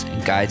deadlines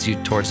and guides you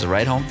towards the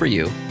right home for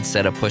you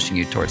instead of pushing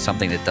you towards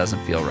something that doesn't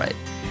feel right.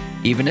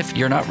 Even if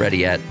you're not ready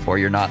yet or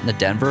you're not in the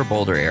Denver or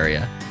Boulder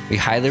area, we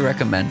highly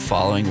recommend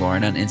following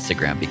Lauren on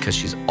Instagram because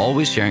she's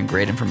always sharing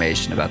great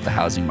information about the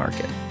housing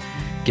market.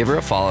 Give her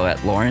a follow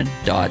at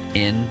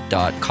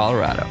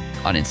lauren.in.colorado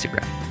on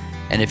Instagram.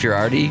 And if you're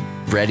already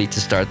ready to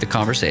start the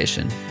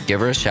conversation, give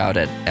her a shout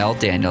at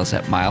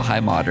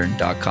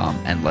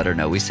ldaniels@milehighmodern.com and let her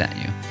know we sent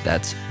you.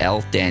 That's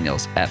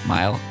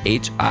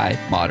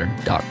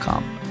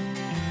ldaniels@milehighmodern.com.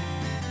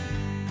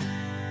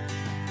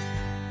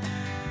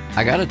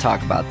 I got to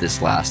talk about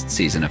this last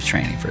season of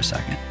training for a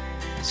second.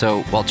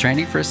 So while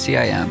training for a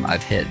CIM,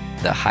 I've hit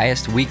the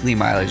highest weekly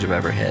mileage I've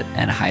ever hit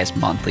and highest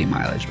monthly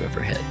mileage I've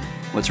ever hit.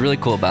 What's really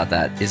cool about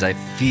that is I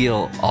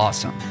feel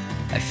awesome.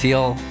 I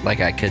feel like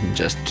I can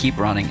just keep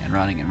running and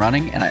running and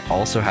running, and I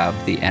also have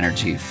the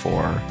energy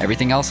for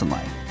everything else in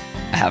life.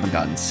 I haven't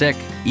gotten sick,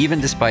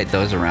 even despite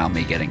those around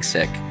me getting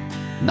sick,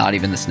 not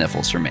even the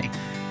sniffles for me.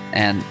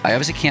 And I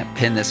obviously can't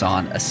pin this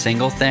on a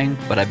single thing,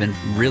 but I've been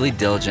really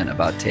diligent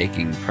about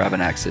taking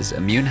Previnex's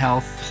Immune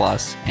Health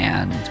Plus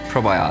and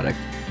probiotic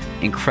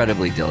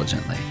incredibly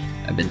diligently.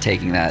 I've been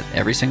taking that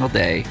every single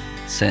day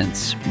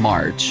since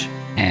March,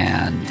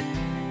 and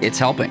it's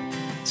helping.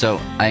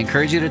 So I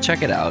encourage you to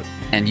check it out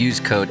and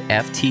use code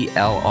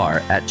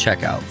FTLR at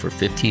checkout for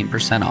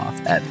 15% off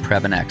at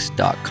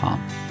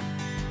Previnex.com.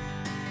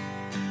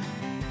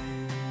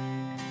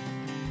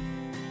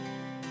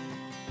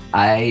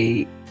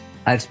 I've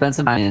spent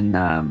some time in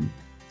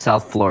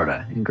South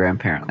Florida in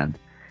Grandparent Land,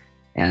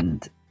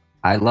 and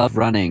I love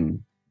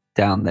running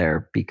down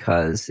there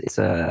because it's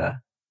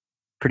a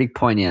pretty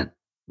poignant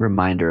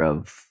reminder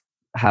of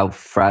how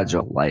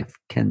fragile life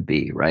can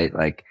be, right?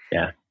 Like,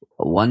 yeah.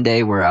 One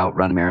day we're out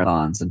running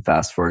marathons, and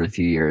fast forward a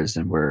few years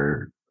and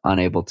we're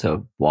unable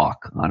to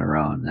walk on our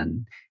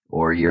own,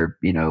 or you're,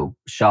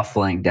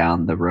 shuffling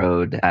down the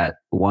road at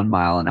 1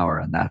 mile an hour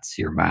and that's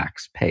your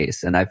max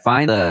pace. And I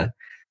find the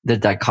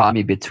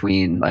dichotomy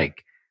between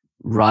like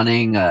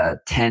running a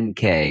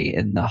 10K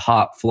in the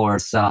hot Florida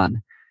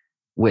sun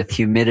with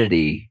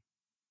humidity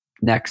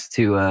next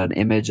to an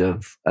image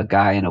of a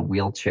guy in a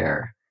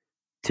wheelchair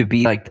to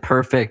be like the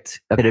perfect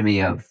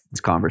epitome of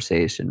this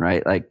conversation,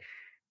 right? Like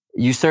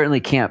you certainly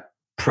can't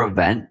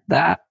prevent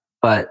that,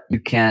 but you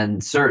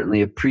can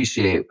certainly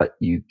appreciate what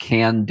you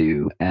can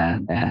do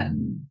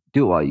and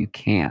do it while you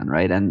can,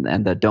 right?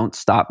 And the don't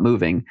stop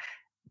moving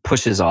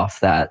pushes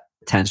off that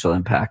potential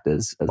impact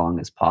as long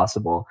as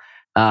possible.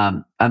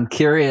 I'm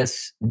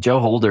curious. Joe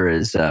Holder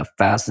is a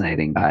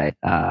fascinating guy.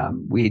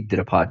 We did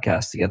a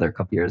podcast together a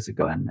couple years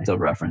ago, and I still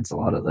reference a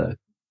lot of the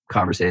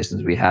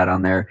conversations we had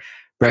on there.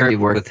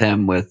 We've worked with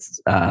him with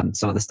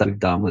some of the stuff we've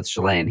done with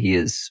Shalane. He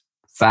is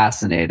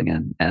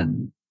fascinating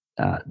and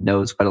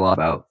knows quite a lot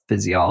about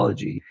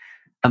physiology.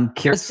 I'm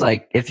curious,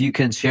 like, if you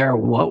can share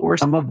what were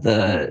some of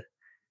the.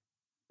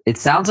 It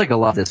sounds like a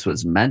lot of this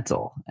was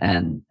mental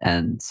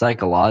and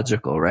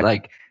psychological, right?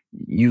 Like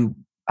you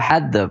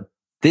had the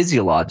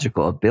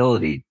physiological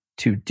ability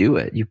to do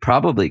it. You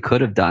probably could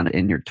have done it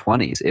in your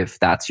 20s if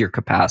that's your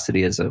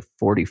capacity as a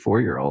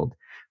 44-year-old,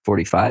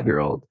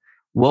 45-year-old.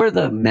 What were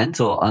the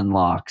mental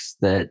unlocks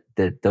that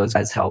those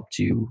guys helped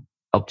you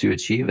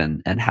achieve,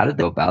 and how did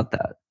they go about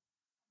that?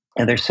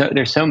 And there's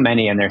so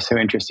many, and they're so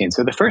interesting.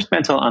 So the first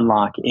mental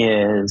unlock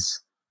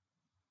is,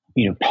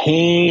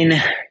 pain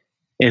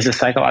is a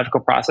psychological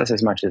process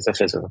as much as a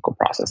physical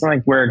process. And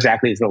like, where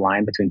exactly is the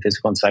line between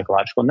physical and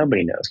psychological?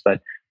 Nobody knows.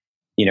 But,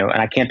 and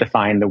I can't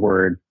define the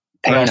word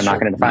pain. I'm not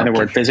going to define the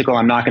word physical.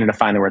 I'm not going to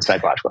define the word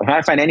psychological. I'm not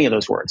going to define any of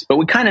those words, but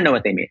we kind of know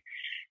what they mean.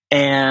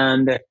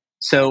 And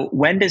so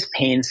when does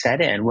pain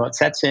set in? Well, it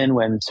sets in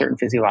when certain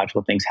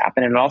physiological things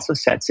happen. And it also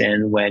sets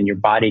in when your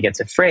body gets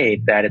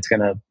afraid that it's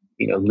going to,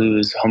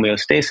 lose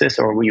homeostasis,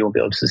 or you won't be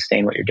able to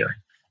sustain what you're doing.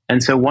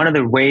 And so one of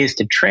the ways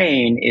to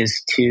train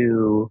is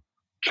to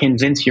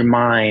convince your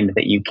mind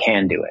that you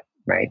can do it,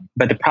 right?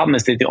 But the problem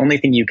is that the only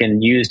thing you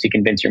can use to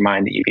convince your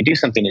mind that you can do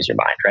something is your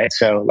mind, right?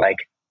 So like,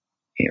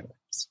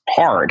 it's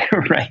hard,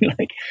 right?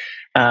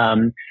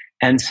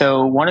 And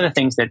so one of the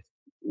things that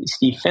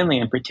Steve Finley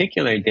in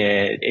particular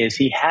did is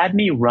he had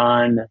me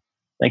run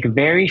like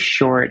very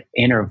short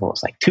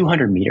intervals, like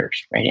 200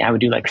 meters, right? I would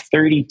do like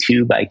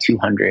 32 by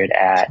 200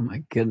 at, oh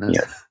my goodness,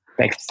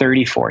 like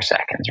 34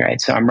 seconds,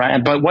 right? So I'm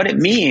running, but what it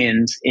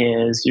means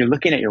is you're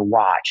looking at your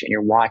watch, and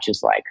your watch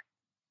is like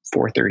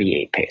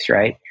 438 pace,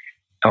 right?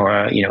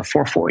 Or,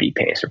 440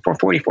 pace or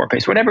 444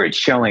 pace, whatever it's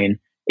showing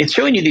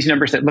you these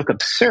numbers that look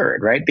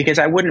absurd, right? Because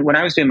when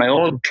I was doing my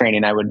old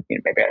training, I would,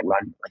 maybe I'd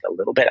run like a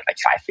little bit at like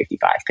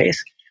 555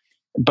 pace.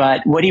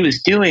 But what he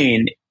was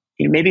doing,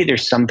 maybe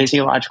there's some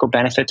physiological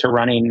benefit to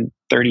running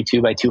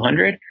 32 by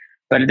 200,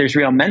 but there's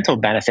real mental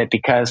benefit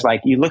because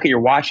like you look at your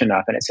watch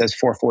enough and it says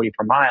 440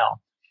 per mile.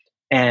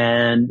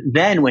 And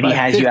then when he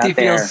has you out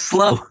there, feels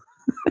slow,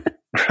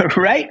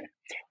 right?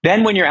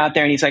 Then when you're out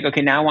there and he's like,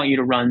 okay, now I want you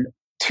to run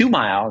 2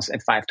 miles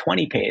at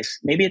 520 pace.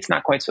 Maybe it's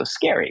not quite so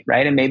scary,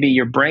 right? And maybe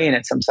your brain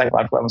at some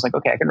psychological level is like,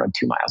 okay, I can run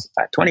 2 miles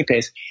at 520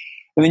 pace.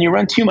 And then you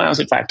run 2 miles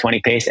at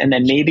 520 pace. And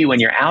then maybe when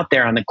you're out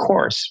there on the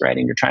course, right,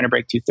 and you're trying to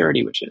break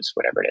 230, which is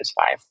whatever it is,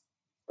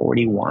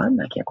 541,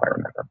 I can't quite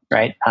remember,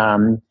 right?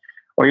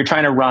 Or you're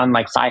trying to run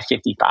like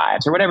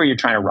 555s or whatever you're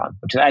trying to run,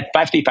 which is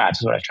 555s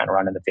is what I was trying to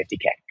run in the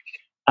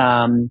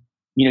 50K.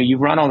 You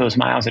run all those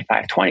miles at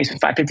 520, so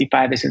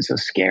 555 isn't so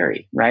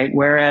scary, right?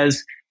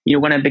 Whereas,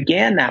 when I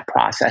began that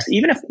process,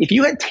 even if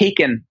you had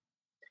taken,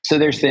 so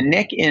there's the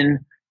Nick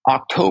in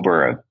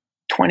October of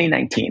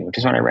 2019, which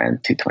is when I ran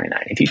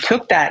 229. If you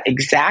took that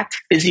exact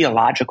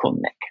physiological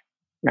Nick,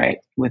 right,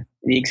 with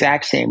the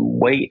exact same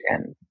weight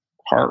and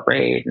heart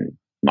rate and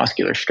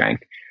muscular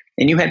strength,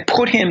 and you had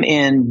put him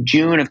in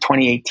June of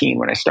 2018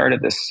 when I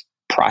started this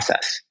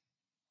process,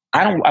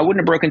 I wouldn't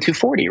have broken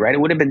 240, right? It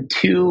would have been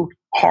too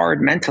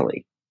hard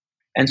mentally.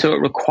 And so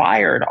it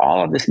required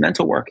all of this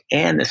mental work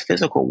and this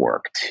physical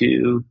work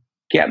to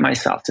get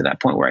myself to that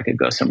point where I could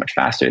go so much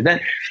faster. Then,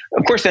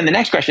 of course, then the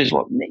next question is,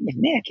 well,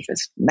 Nick, if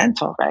it's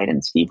mental, right?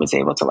 And Steve was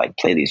able to like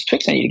play these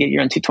tricks on you to get you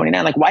to run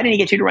 229. Like, why didn't he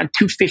get you to run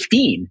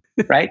 215,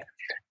 right?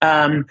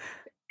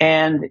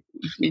 And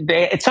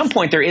at some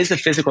point there is a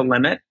physical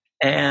limit,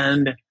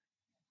 and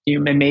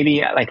maybe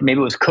it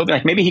was COVID.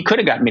 Like maybe he could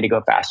have gotten me to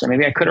go faster.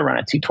 Maybe I could have run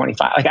at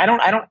 225. Like I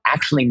don't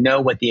actually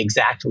know what the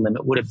exact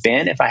limit would have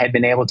been if I had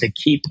been able to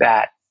keep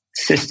that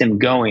system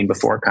going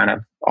before it kind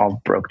of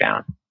all broke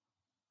down.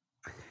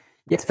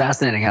 It's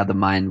fascinating how the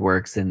mind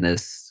works in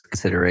this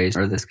consideration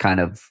or this kind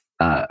of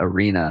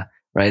arena,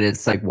 right?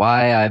 It's like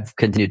why I've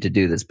continued to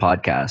do this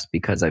podcast,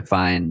 because I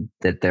find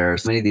that there are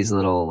so many of these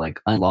little like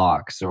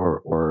unlocks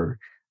or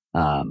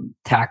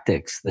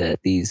tactics that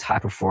these high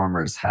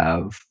performers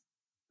have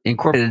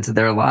incorporated into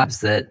their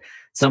lives that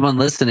someone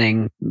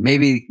listening,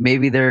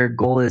 maybe their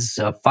goal is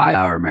a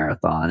 5-hour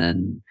marathon,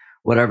 and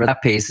whatever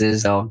that pace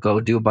is, they'll go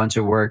do a bunch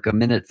of work a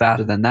minute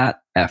faster than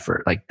that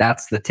effort. Like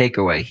that's the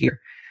takeaway here.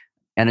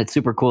 And it's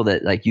super cool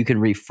that like you can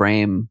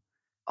reframe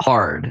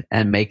hard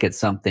and make it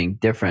something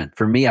different.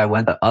 For me, I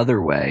went the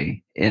other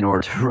way in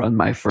order to run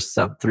my first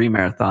sub-3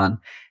 marathon,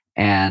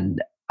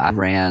 and I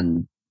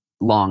ran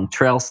long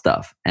trail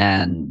stuff.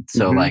 And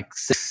so like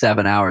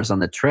 6-7 hours on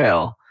the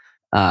trail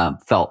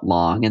felt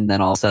long, and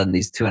then all of a sudden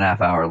these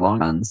 2.5 hour long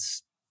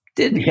runs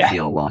didn't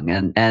feel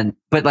long,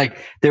 but like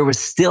there was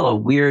still a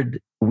weird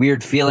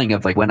feeling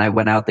of like when I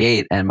went out the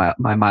gate and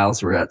my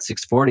miles were at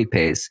 640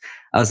 pace,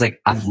 I was like,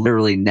 I've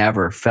literally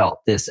never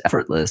felt this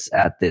effortless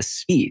at this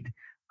speed.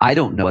 I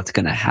don't know what's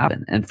going to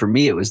happen. And for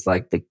me, it was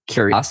like the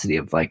curiosity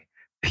of like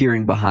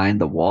peering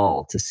behind the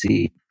wall to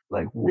see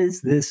like, what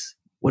is this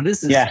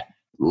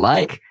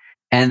like?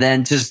 And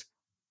then just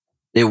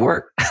it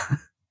worked.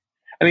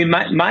 I mean,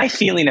 my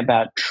feeling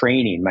about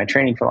training, my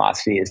training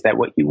philosophy is that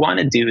what you want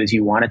to do is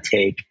you want to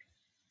take,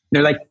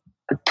 they're like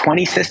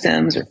 20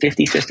 systems or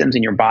 50 systems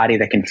in your body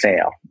that can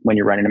fail when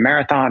you're running a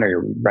marathon or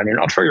you're running an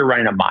ultra, or you're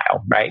running a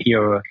mile, right?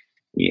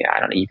 I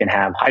don't know, you can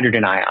have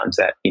hydrogen ions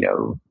that,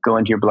 go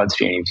into your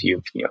bloodstreams,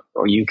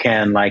 or you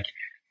can like,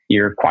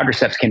 your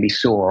quadriceps can be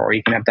sore, or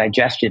you can have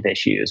digestive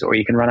issues, or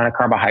you can run out of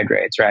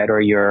carbohydrates, right? Or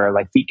your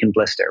like feet can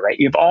blister, right?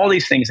 You have all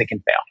these things that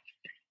can fail.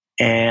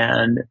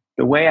 And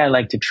the way I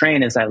like to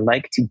train is I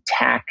like to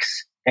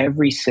tax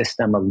every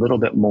system a little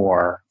bit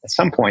more at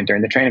some point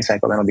during the training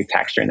cycle, then it'll be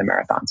taxed during the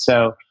marathon.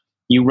 So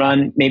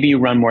maybe you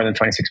run more than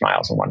 26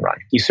 miles in one run.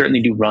 You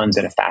certainly do runs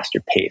at a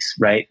faster pace,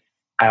 right?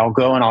 I'll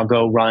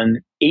go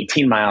run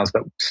 18 miles,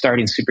 but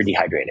starting super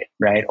dehydrated,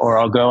 right? Or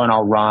I'll go and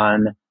I'll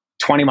run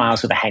 20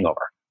 miles with a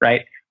hangover,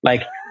 right?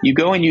 Like you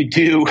go and you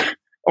do,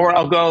 or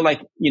I'll go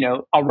like,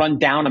 I'll run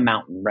down a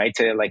mountain, right?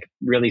 To like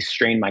really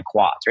strain my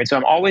quads, right? So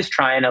I'm always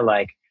trying to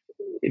like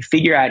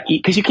figure out,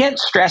 because you can't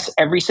stress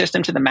every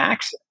system to the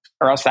max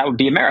or else that would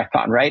be a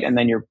marathon, right? And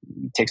then it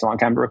takes a long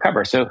time to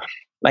recover. So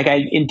like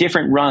in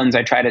different runs,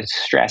 I try to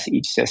stress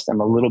each system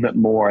a little bit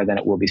more than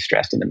it will be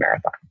stressed in the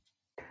marathon.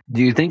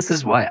 Do you think this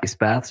is why ice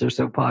baths are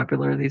so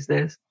popular these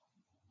days?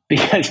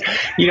 Because,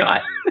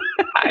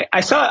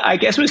 I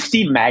guess it was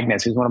Steve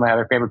Magnus, who's one of my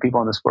other favorite people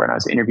in the sport. And I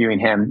was interviewing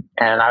him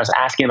and I was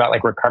asking about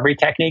like recovery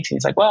techniques. And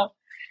he's like, well,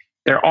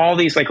 there are all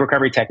these like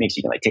recovery techniques.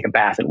 You can like take a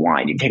bath in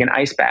wine. You can take an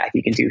ice bath.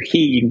 You can do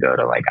heat. You can go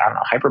to like, I don't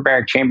know,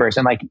 hyperbaric chambers.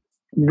 And like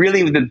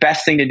really the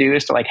best thing to do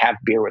is to like have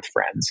beer with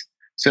friends.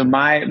 So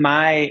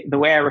the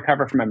way I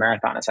recover from a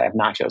marathon is I have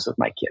nachos with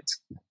my kids.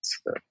 It's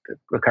the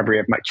recovery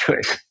of my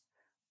choice.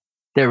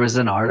 There was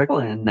an article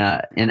in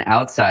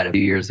Outside a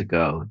few years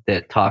ago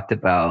that talked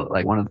about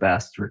like one of the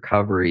best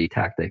recovery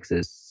tactics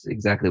is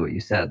exactly what you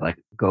said, like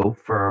go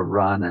for a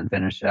run and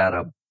finish at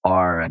a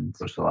bar and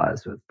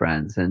socialize with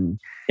friends. And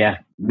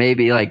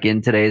maybe like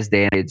in today's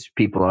day and age,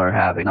 people are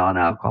having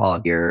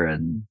non-alcoholic beer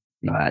and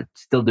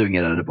still doing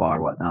it at a bar,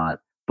 whatnot.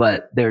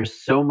 But there's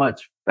so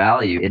much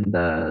value in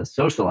the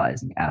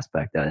socializing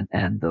aspect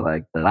and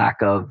the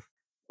lack of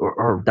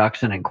or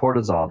reduction in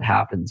cortisol that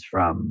happens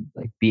from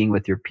like being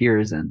with your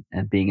peers and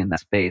being in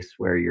that space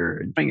where you're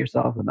enjoying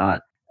yourself and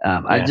not.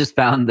 I just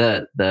found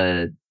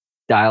the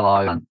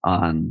dialogue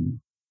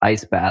on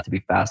ice bath to be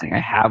fascinating.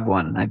 I have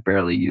one and I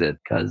barely use it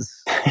because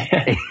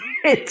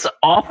it's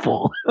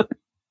awful.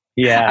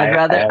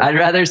 I'd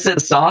rather sit in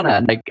sauna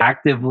and like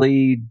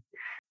actively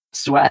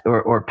sweat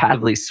or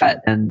passively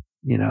sweat, and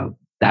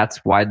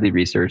that's widely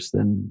researched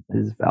and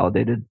is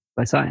validated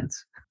by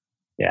science.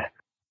 Yeah.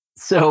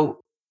 So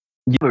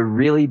you have a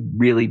really,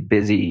 really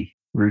busy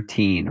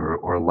routine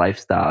or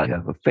lifestyle. You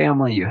have a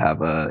family, you have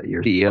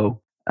your CEO,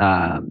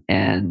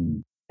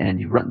 and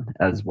you run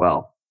as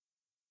well.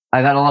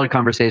 I've had a lot of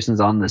conversations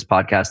on this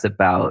podcast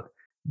about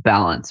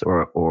balance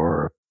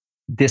or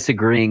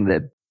disagreeing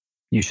that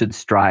you should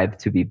strive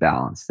to be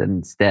balanced and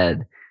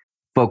instead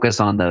focus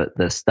on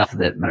the stuff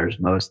that matters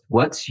most.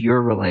 What's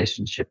your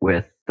relationship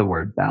with the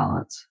word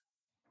balance?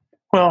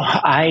 Well,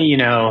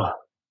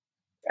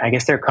 I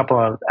guess there are a couple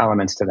of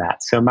elements to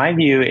that. So my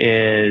view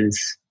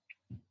is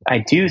I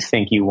do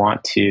think you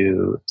want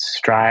to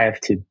strive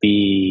to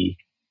be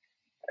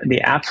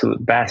the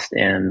absolute best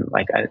in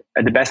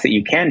the best that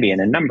you can be in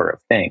a number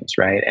of things,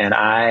 right? And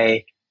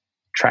I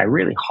try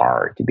really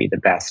hard to be the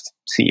best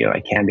CEO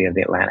I can be of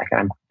the Atlantic.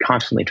 And I'm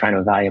constantly trying to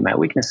evaluate my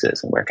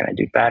weaknesses and where can I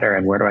do better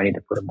and where do I need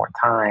to put in more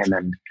time,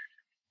 and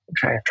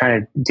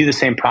trying to do the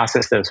same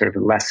process that was sort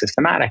of less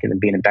systematic and then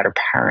being a better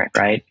parent,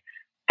 right?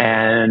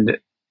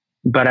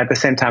 But at the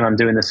same time, I'm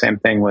doing the same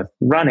thing with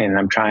running, and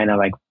I'm trying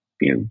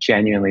to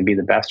genuinely be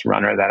the best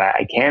runner that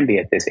I can be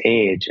at this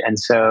age. And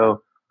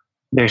so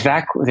there's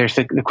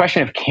the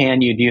question of do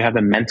you have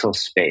the mental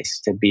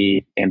space to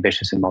be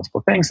ambitious in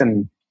multiple things?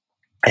 And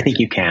I think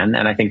you can,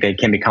 and I think they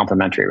can be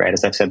complementary, right?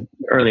 As I've said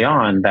early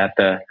on, that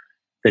the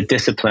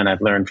discipline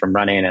I've learned from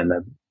running and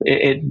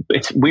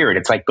it's weird.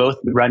 It's like both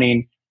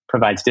running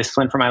provides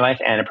discipline for my life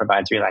and it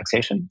provides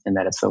relaxation, and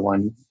that it's the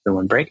one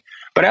break.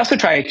 But I also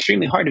try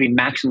extremely hard to be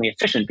maximally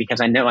efficient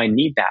because I know I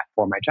need that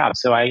for my job.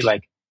 So I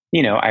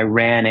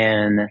ran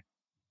in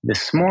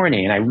this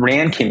morning. I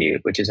ran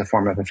commute, which is a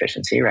form of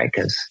efficiency, right?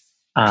 Because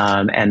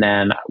and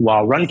then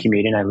while run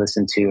commuting, I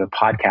listened to a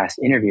podcast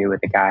interview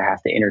with the guy I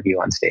have to interview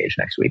on stage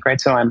next week,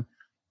 right? So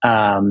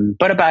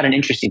but about an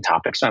interesting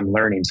topic, so I'm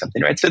learning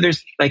something, right? So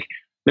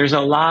there's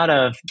a lot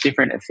of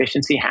different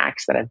efficiency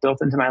hacks that I've built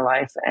into my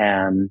life,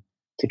 and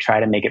to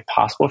try to make it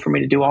possible for me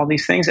to do all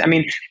these things. I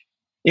mean,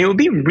 it would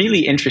be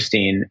really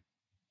interesting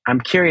I'm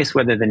curious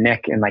whether the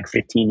Nick in like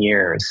 15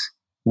 years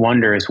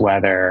wonders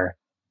whether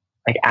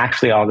like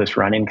actually all this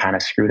running kind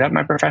of screwed up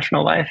my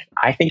professional life.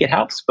 I think it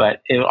helps,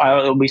 but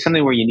it'll be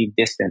something where you need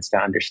distance to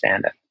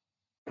understand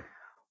it.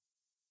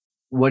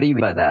 What do you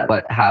mean by that?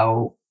 But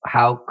how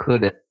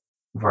could it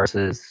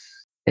versus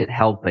it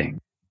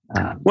helping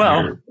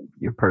Well,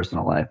 your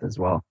personal life as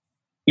well?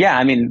 yeah,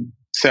 I mean,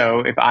 so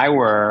if I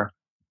were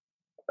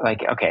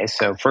like, okay,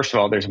 so first of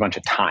all, there's a bunch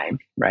of time,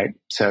 right?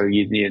 So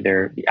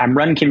I'm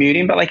run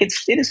commuting, but like it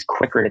is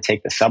quicker to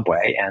take the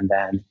subway, and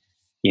then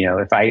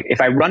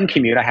if I run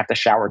commute, I have to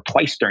shower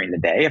twice during the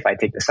day. If I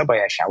take the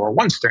subway, I shower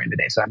once during the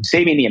day. So I'm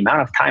saving the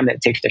amount of time that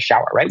it takes to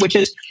shower, right? Which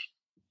is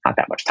not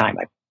that much time,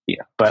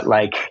 but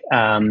like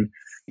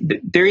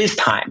there is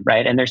time,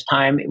 right? And there's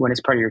time when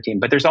it's part of your routine,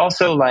 but there's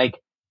also like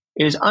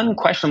it is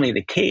unquestionably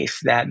the case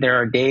that there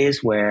are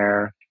days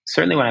where,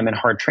 certainly when I'm in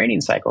hard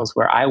training cycles,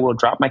 where I will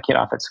drop my kid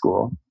off at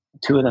school,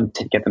 two of them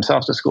to get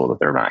themselves to school, the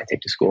third one I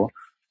take to school.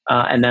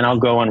 And then I'll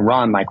go and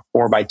run like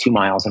 4x2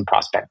 miles in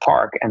Prospect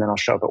Park. And then I'll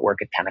show up at work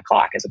at 10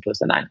 o'clock as opposed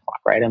to 9 o'clock.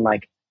 Right.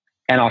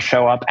 And I'll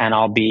show up and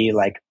I'll be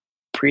like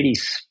pretty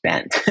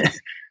spent.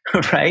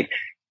 Right.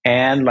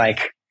 And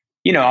like,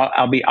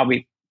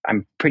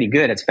 I'm pretty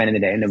good at spending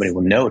the day and nobody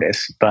will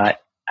notice,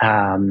 but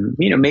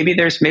maybe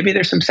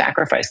there's some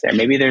sacrifice there.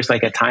 Maybe there's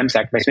like a time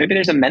sacrifice. Maybe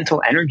there's a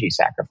mental energy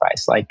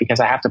sacrifice, like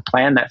because I have to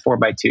plan that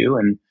 4x2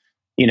 and,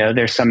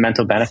 there's some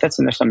mental benefits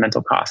and there's some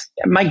mental costs.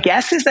 My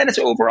guess is that it's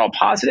overall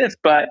positive,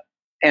 it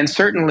is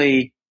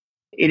certainly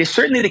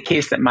the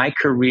case that my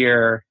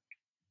career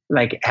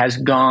like has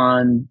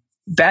gone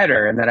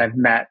better and that I've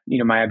met,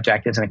 my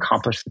objectives and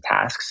accomplished the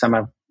tasks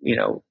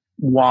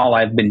while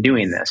I've been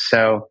doing this.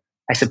 So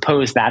I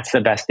suppose that's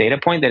the best data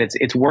point, that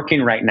it's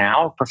working right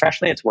now.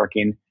 Professionally, it's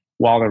working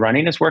while the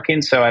running is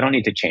working. So I don't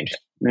need to change it.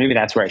 Maybe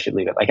that's where I should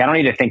leave it. Like I don't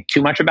need to think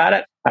too much about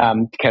it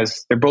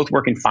because they're both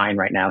working fine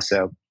right now.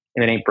 So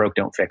if it ain't broke,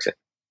 don't fix it.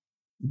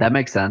 That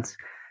makes sense.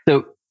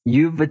 So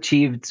you've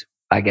achieved,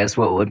 I guess,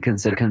 what would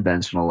consider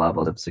conventional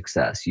levels of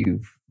success.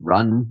 You've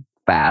run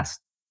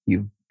fast.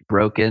 You've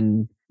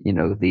broken,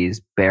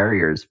 these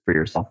barriers for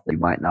yourself that you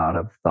might not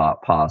have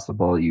thought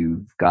possible.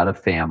 You've got a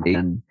family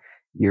and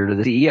you're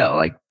the CEO.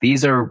 Like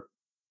these are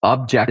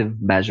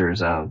objective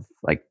measures of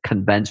like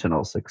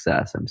conventional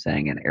success. I'm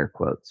saying in air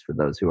quotes for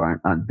those who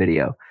aren't on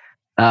video.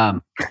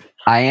 I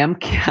am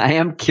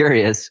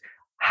curious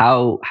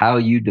how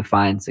you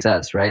define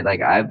success, right?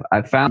 Like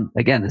I've found,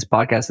 again, this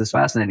podcast is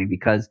fascinating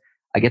because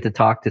I get to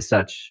talk to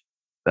such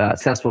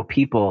successful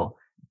people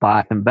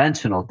by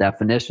conventional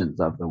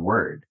definitions of the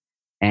word.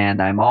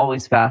 And I'm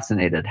always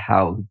fascinated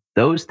how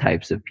those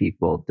types of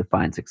people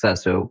define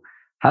success. So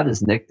how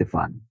does Nick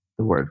define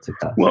the word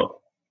success?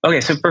 Well, okay.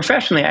 So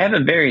professionally, I have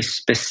a very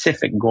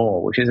specific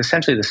goal, which is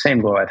essentially the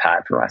same goal I've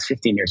had for the last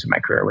 15 years of my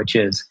career, which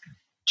is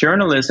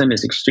journalism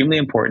is extremely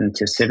important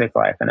to civic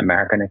life in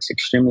America, and it's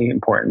extremely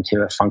important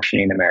to a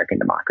functioning American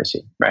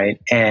democracy, right?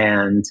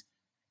 And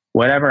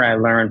whatever I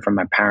learned from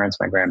my parents,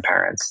 my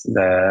grandparents,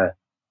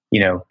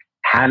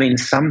 having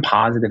some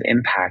positive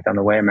impact on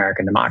the way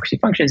American democracy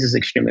functions is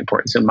extremely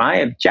important. So my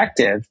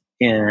objective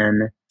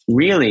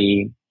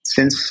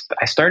since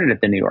I started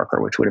at The New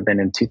Yorker, which would have been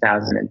in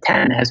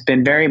 2010, has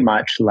been very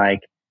much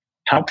like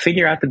help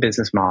figure out the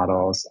business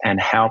models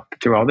and help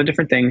through all the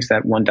different things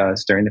that one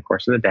does during the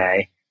course of the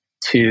day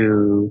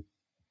to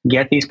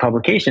get these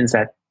publications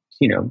that,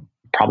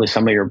 probably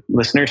some of your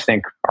listeners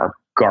think are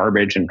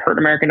garbage and hurt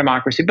American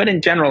democracy. But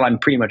in general, I'm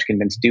pretty much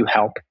convinced do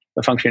help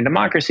the functioning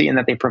democracy and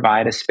that they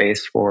provide a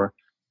space for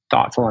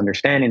thoughtful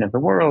understanding of the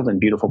world and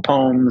beautiful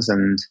poems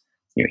and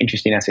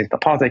interesting essays about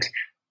politics.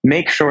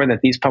 Make sure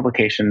that these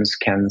publications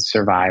can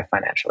survive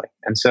financially.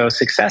 And so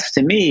success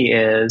to me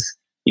is,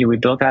 we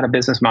built out a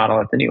business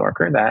model at The New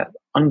Yorker that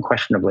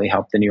unquestionably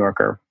helped The New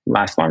Yorker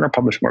last longer,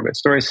 publish more good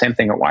stories. Same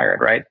thing at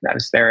Wired, right? I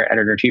was their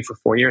editor-in-chief for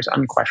 4 years.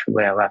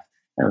 Unquestionably, I left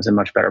and was in a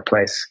much better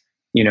place,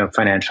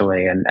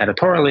 financially and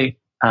editorially.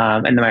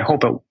 And then my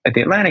hope at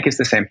The Atlantic is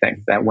the same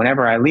thing, that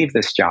whenever I leave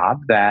this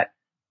job, that,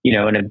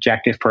 an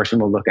objective person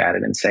will look at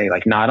it and say,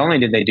 like, not only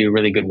did they do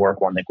really good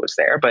work while Nick was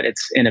there, but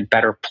it's in a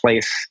better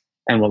place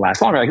and will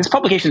last longer. Like this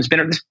publication was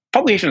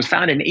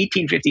founded in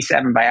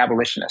 1857 by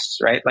abolitionists,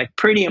 right? Like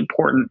pretty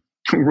important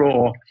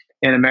role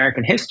in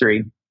American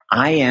history.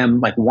 I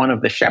am like one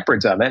of the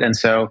shepherds of it. And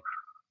so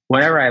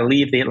whenever I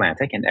leave The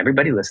Atlantic, and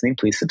everybody listening,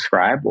 please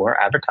subscribe or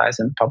advertise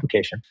in the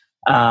publication.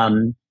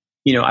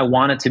 I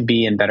want it to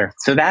be in better.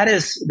 So that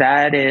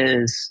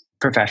is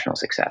professional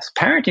success.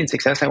 Parenting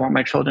success, I want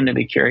my children to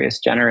be curious,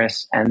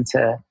 generous, and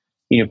to,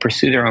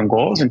 pursue their own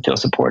goals and feel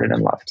supported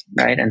and loved.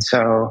 Right. And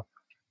so,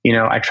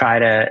 I try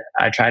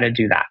to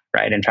do that,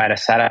 right. And try to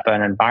set up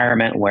an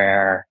environment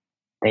where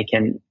they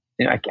can,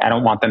 I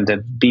don't want them to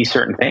be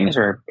certain things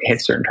or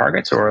hit certain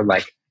targets or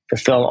like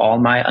fulfill all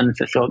my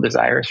unfulfilled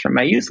desires from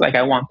my youth. Like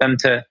I want them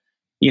to,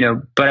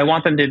 but I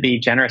want them to be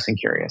generous and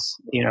curious,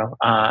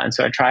 and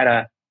so I try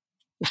to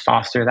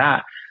foster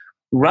that.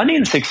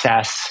 Running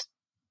success,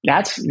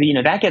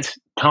 that gets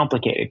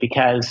complicated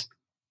because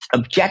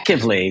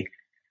objectively,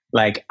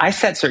 Like I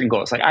set certain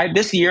goals. Like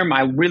this year,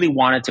 I really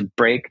wanted to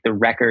break the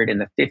record in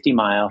the 50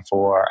 mile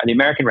for the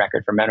American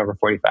record for men over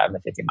 45 in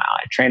the 50 mile.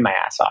 I trained my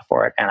ass off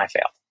for it and I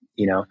failed.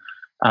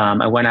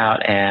 I went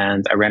out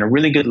and I ran a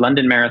really good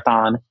London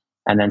marathon.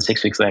 And then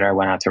 6 weeks later, I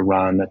went out to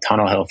run the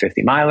Tunnel Hill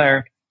 50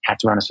 miler, had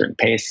to run a certain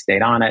pace,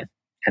 stayed on it,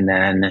 and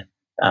then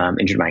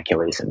injured my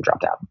Achilles and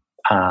dropped out.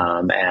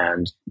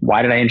 And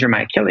why did I injure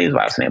my Achilles? Well,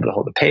 I wasn't able to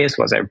hold the pace.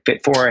 Was I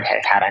fit for it?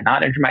 Had I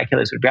not injured my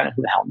Achilles, would have done it.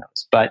 Who the hell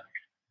knows? But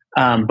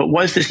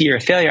was this year a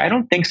failure? I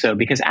don't think so,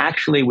 because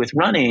actually with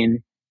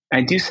running,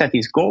 I do set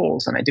these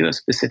goals and I do have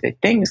specific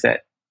things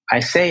that I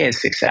say is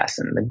success.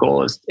 And the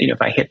goal is,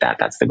 if I hit that,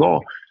 that's the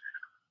goal.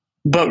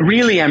 But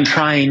really, I'm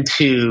trying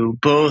to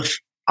both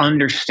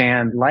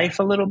understand life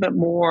a little bit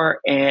more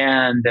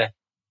and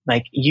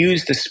like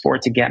use the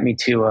sport to get me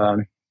to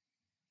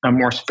a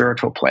more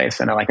spiritual place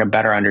and a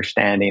better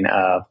understanding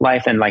of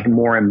life and like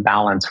more in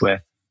balance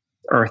with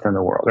earth and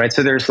the world, right?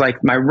 So there's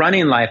like my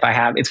running life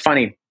it's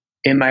funny,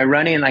 in my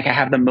running, like I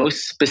have the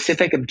most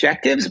specific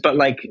objectives, but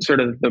like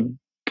sort of the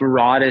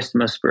broadest,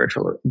 most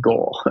spiritual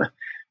goal.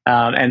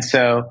 And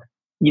so,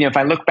 if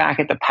I look back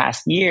at the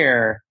past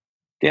year,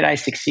 did I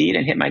succeed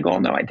and hit my goal?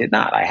 No, I did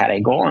not. I had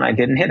a goal and I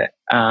didn't hit it.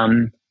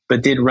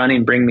 But did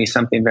running bring me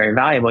something very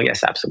valuable?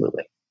 Yes,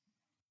 absolutely.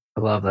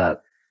 I love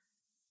that.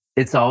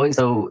 It's always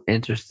so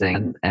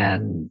interesting.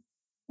 And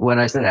when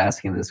I started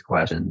asking this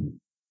question,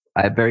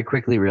 I very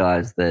quickly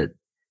realized that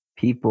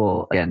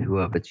people, again, who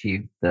have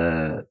achieved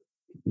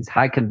these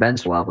high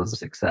conventional levels of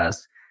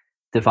success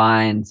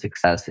define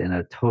success in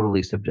a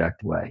totally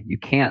subjective way. You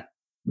can't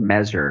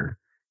measure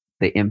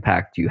the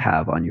impact you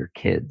have on your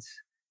kids.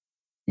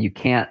 You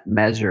can't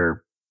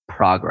measure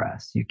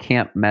progress. You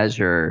can't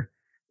measure,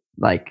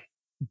 like,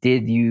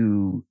 did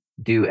you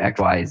do X,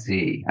 Y,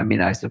 Z? I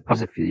mean, I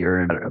suppose if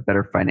you're in a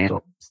better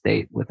financial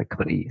state with a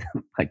company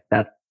like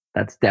that,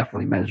 that's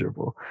definitely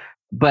measurable.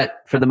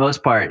 But for the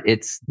most part,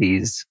 it's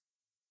these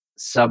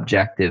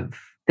subjective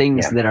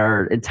things that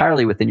are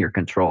entirely within your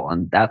control.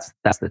 And that's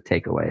the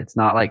takeaway. It's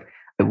not like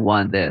I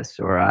won this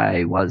or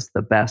I was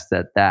the best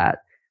at that.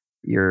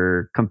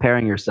 You're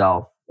comparing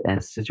yourself in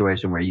a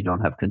situation where you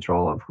don't have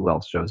control of who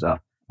else shows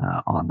up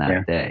on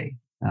that day.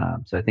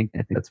 So I think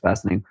that's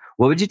fascinating.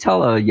 What would you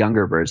tell a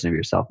younger version of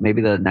yourself?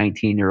 Maybe the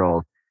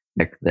 19-year-old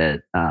Nick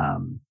that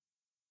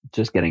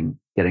just getting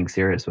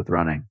serious with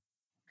running.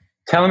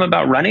 Tell him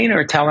about running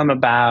or tell him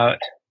about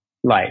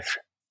life?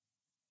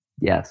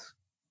 Yes.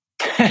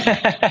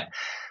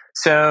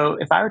 So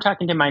if I were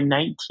talking to my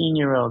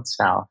 19-year-old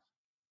self,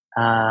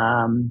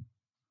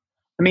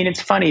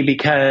 it's funny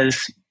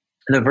because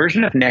the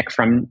version of Nick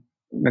from,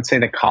 let's say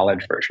the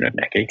college version of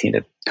Nick, 18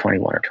 to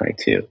 21 or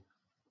 22,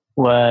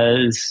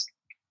 was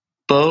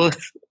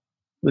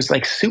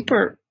like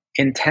super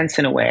intense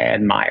in a way I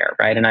admire,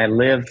 right? And I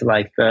lived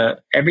like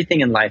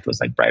everything in life was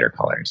like brighter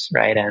colors,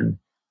 right? And,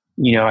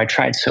 I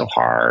tried so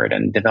hard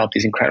and developed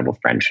these incredible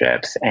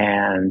friendships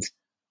and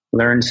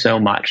learned so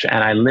much.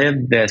 And I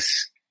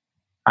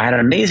had an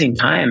amazing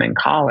time in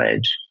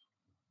college.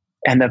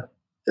 And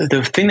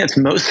the thing that's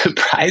most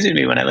surprising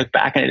me when I look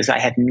back on it is I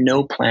had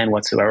no plan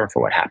whatsoever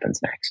for what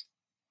happens next.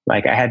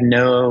 Like I had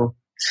no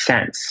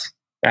sense.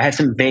 I had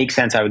some vague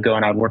sense I would go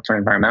and I would work for an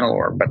environmental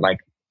org, but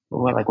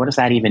what does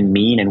that even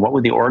mean? And what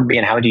would the org be?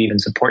 And how would you even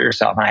support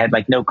yourself? And I had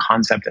like no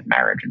concept of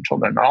marriage and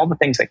children and all the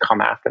things that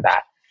come after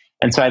that.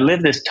 And so I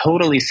lived this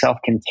totally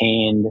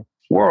self-contained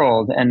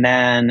world. And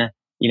then,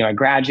 I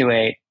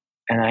graduate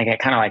and I get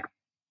kind of like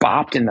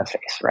bopped in the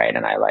face, right?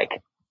 And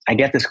I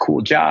get this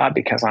cool job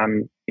because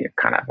I'm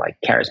kind of like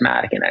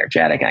charismatic and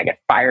energetic, and I get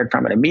fired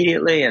from it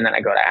immediately. And then I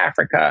go to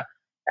Africa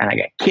and I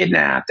get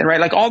kidnapped, and right,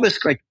 like all this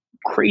like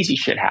crazy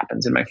shit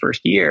happens in my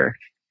first year.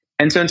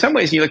 And so in some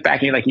ways you look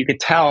back and you could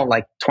tell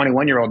like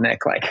 21-year-old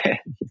Nick, like,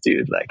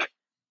 dude, like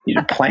you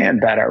need to plan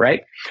better,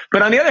 right?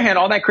 But on the other hand,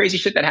 all that crazy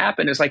shit that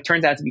happened is like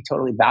turns out to be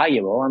totally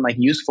valuable and like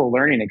useful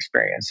learning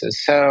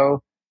experiences.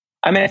 So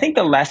I think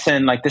the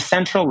lesson, like the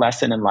central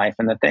lesson in life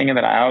and the thing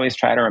that I always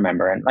try to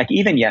remember, and like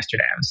even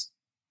yesterday I was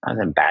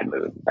in a bad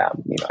mood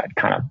about, I'd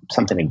kind of,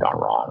 something had gone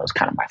wrong. It was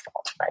kind of my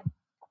fault,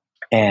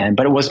 right?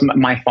 But it was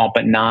my fault,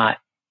 but not,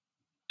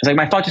 it was like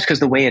my fault just because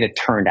the way it had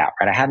turned out,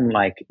 right? I hadn't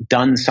like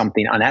done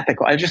something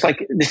unethical. I was just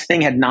like, this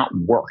thing had not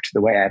worked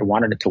the way I had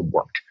wanted it to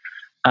work.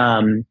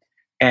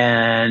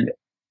 And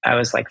I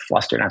was like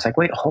flustered. And I was like,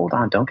 wait, hold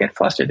on. Don't get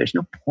flustered. There's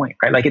no point,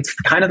 right? Like it's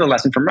kind of the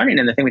lesson from running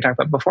and the thing we talked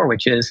about before,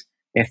 which is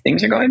if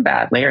things are going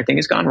badly or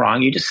things gone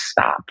wrong, you just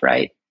stop,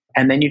 right?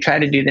 And then you try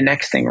to do the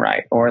next thing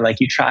right. Or like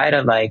you try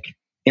to like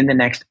in the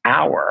next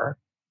hour,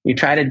 you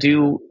try to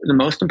do the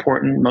most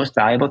important, most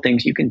valuable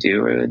things you can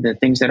do, or the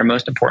things that are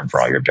most important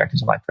for all your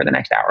objectives in life for the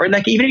next hour. Or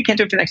like even if you can't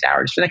do it for the next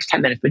hour, just for the next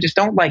 10 minutes, but just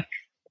don't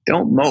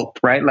mope,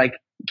 right? Like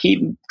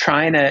keep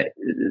trying to,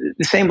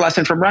 the same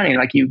lesson from running,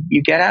 like you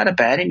get out of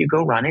bed and you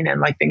go running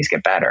and like things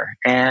get better.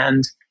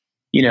 And,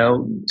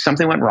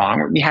 something went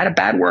wrong, or you had a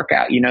bad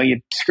workout,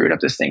 you screwed up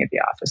this thing at the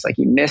office, like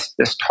you missed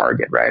this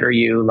target, right? Or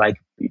you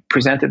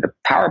presented the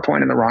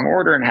PowerPoint in the wrong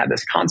order and had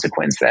this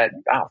consequence that,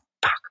 oh,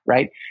 fuck,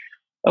 right?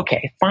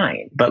 okay,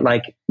 fine. But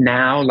like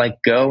now,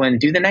 like go and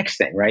do the next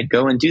thing, right?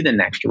 Go and do the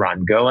next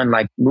run, go and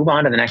like move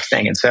on to the next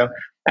thing. And so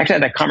actually I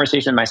had that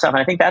conversation with myself.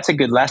 And I think that's a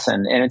good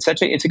lesson. And it's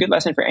a good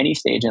lesson for any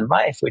stage in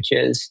life, which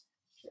is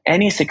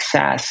any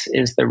success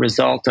is the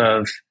result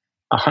of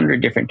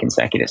 100 different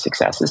consecutive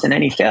successes. And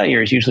any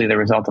failure is usually the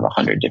result of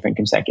 100 different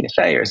consecutive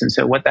failures. And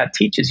so what that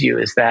teaches you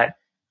is that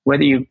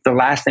the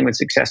last thing with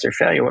success or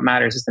failure, what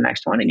matters is the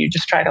next one. And you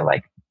just try to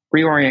like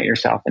reorient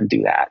yourself and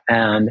do that.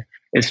 And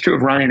it's true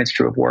of running, it's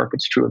true of work,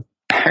 it's true of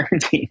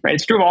parenting, right?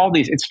 It's true of all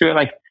these, it's true of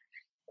like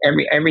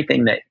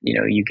everything that,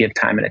 you give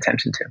time and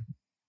attention to.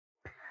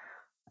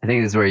 I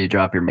think this is where you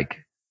drop your mic.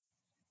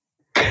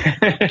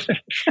 That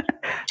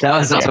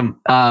was awesome.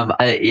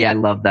 I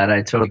love that.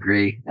 I totally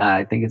agree.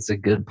 I think it's a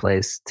good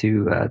place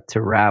to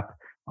wrap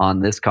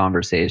on this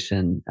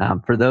conversation.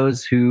 For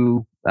those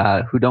who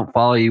don't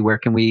follow you, where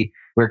can we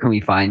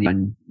find you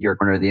on your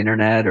corner of the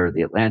internet or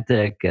the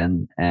Atlantic?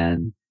 And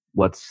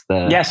what's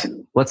the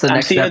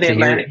next step to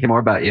hear more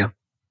about you?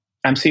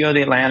 I'm CEO of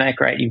the Atlantic,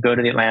 right? You go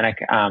to the Atlantic,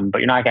 but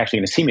you're not actually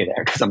going to see me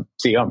there because I'm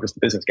CEO. I'm just a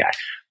business guy.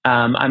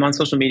 I'm on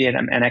social media.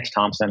 I'm NX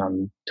Thompson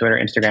on Twitter,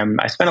 Instagram.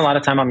 I spend a lot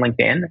of time on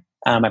LinkedIn.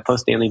 I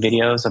post daily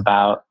videos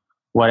about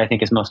what I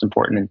think is most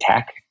important in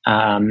tech.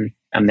 I'm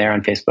there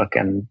on Facebook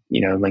and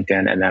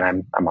LinkedIn, and then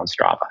I'm on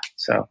Strava.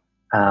 So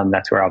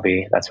that's where I'll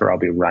be. That's where I'll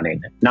be running.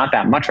 Not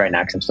that much right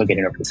now because I'm still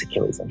getting over this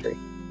Achilles injury.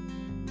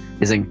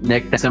 Amazing,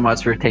 Nick. Thanks so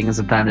much for taking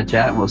some time to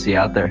chat, and we'll see you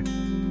out there.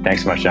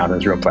 Thanks so much, Jonathan. It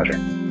was a real pleasure.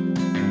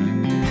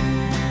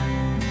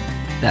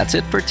 That's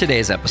it for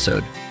today's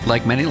episode.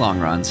 Like many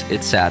long runs,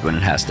 it's sad when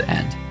it has to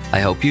end.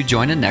 I hope you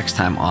join in next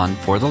time on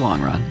For the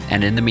Long Run,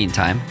 and in the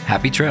meantime,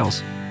 happy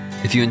trails.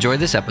 If you enjoyed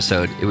this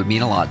episode, it would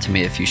mean a lot to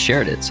me if you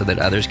shared it so that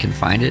others can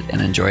find it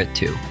and enjoy it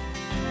too.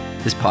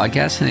 This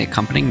podcast and the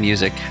accompanying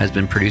music has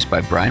been produced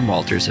by Brian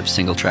Walters of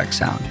Single Track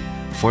Sound.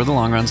 For the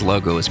Long Run's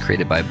logo was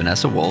created by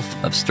Vanessa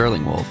Wolf of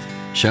Sterling Wolf.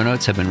 Show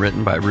notes have been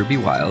written by Ruby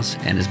Wiles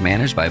and is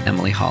managed by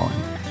Emily Holland.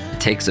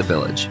 It takes a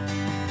village.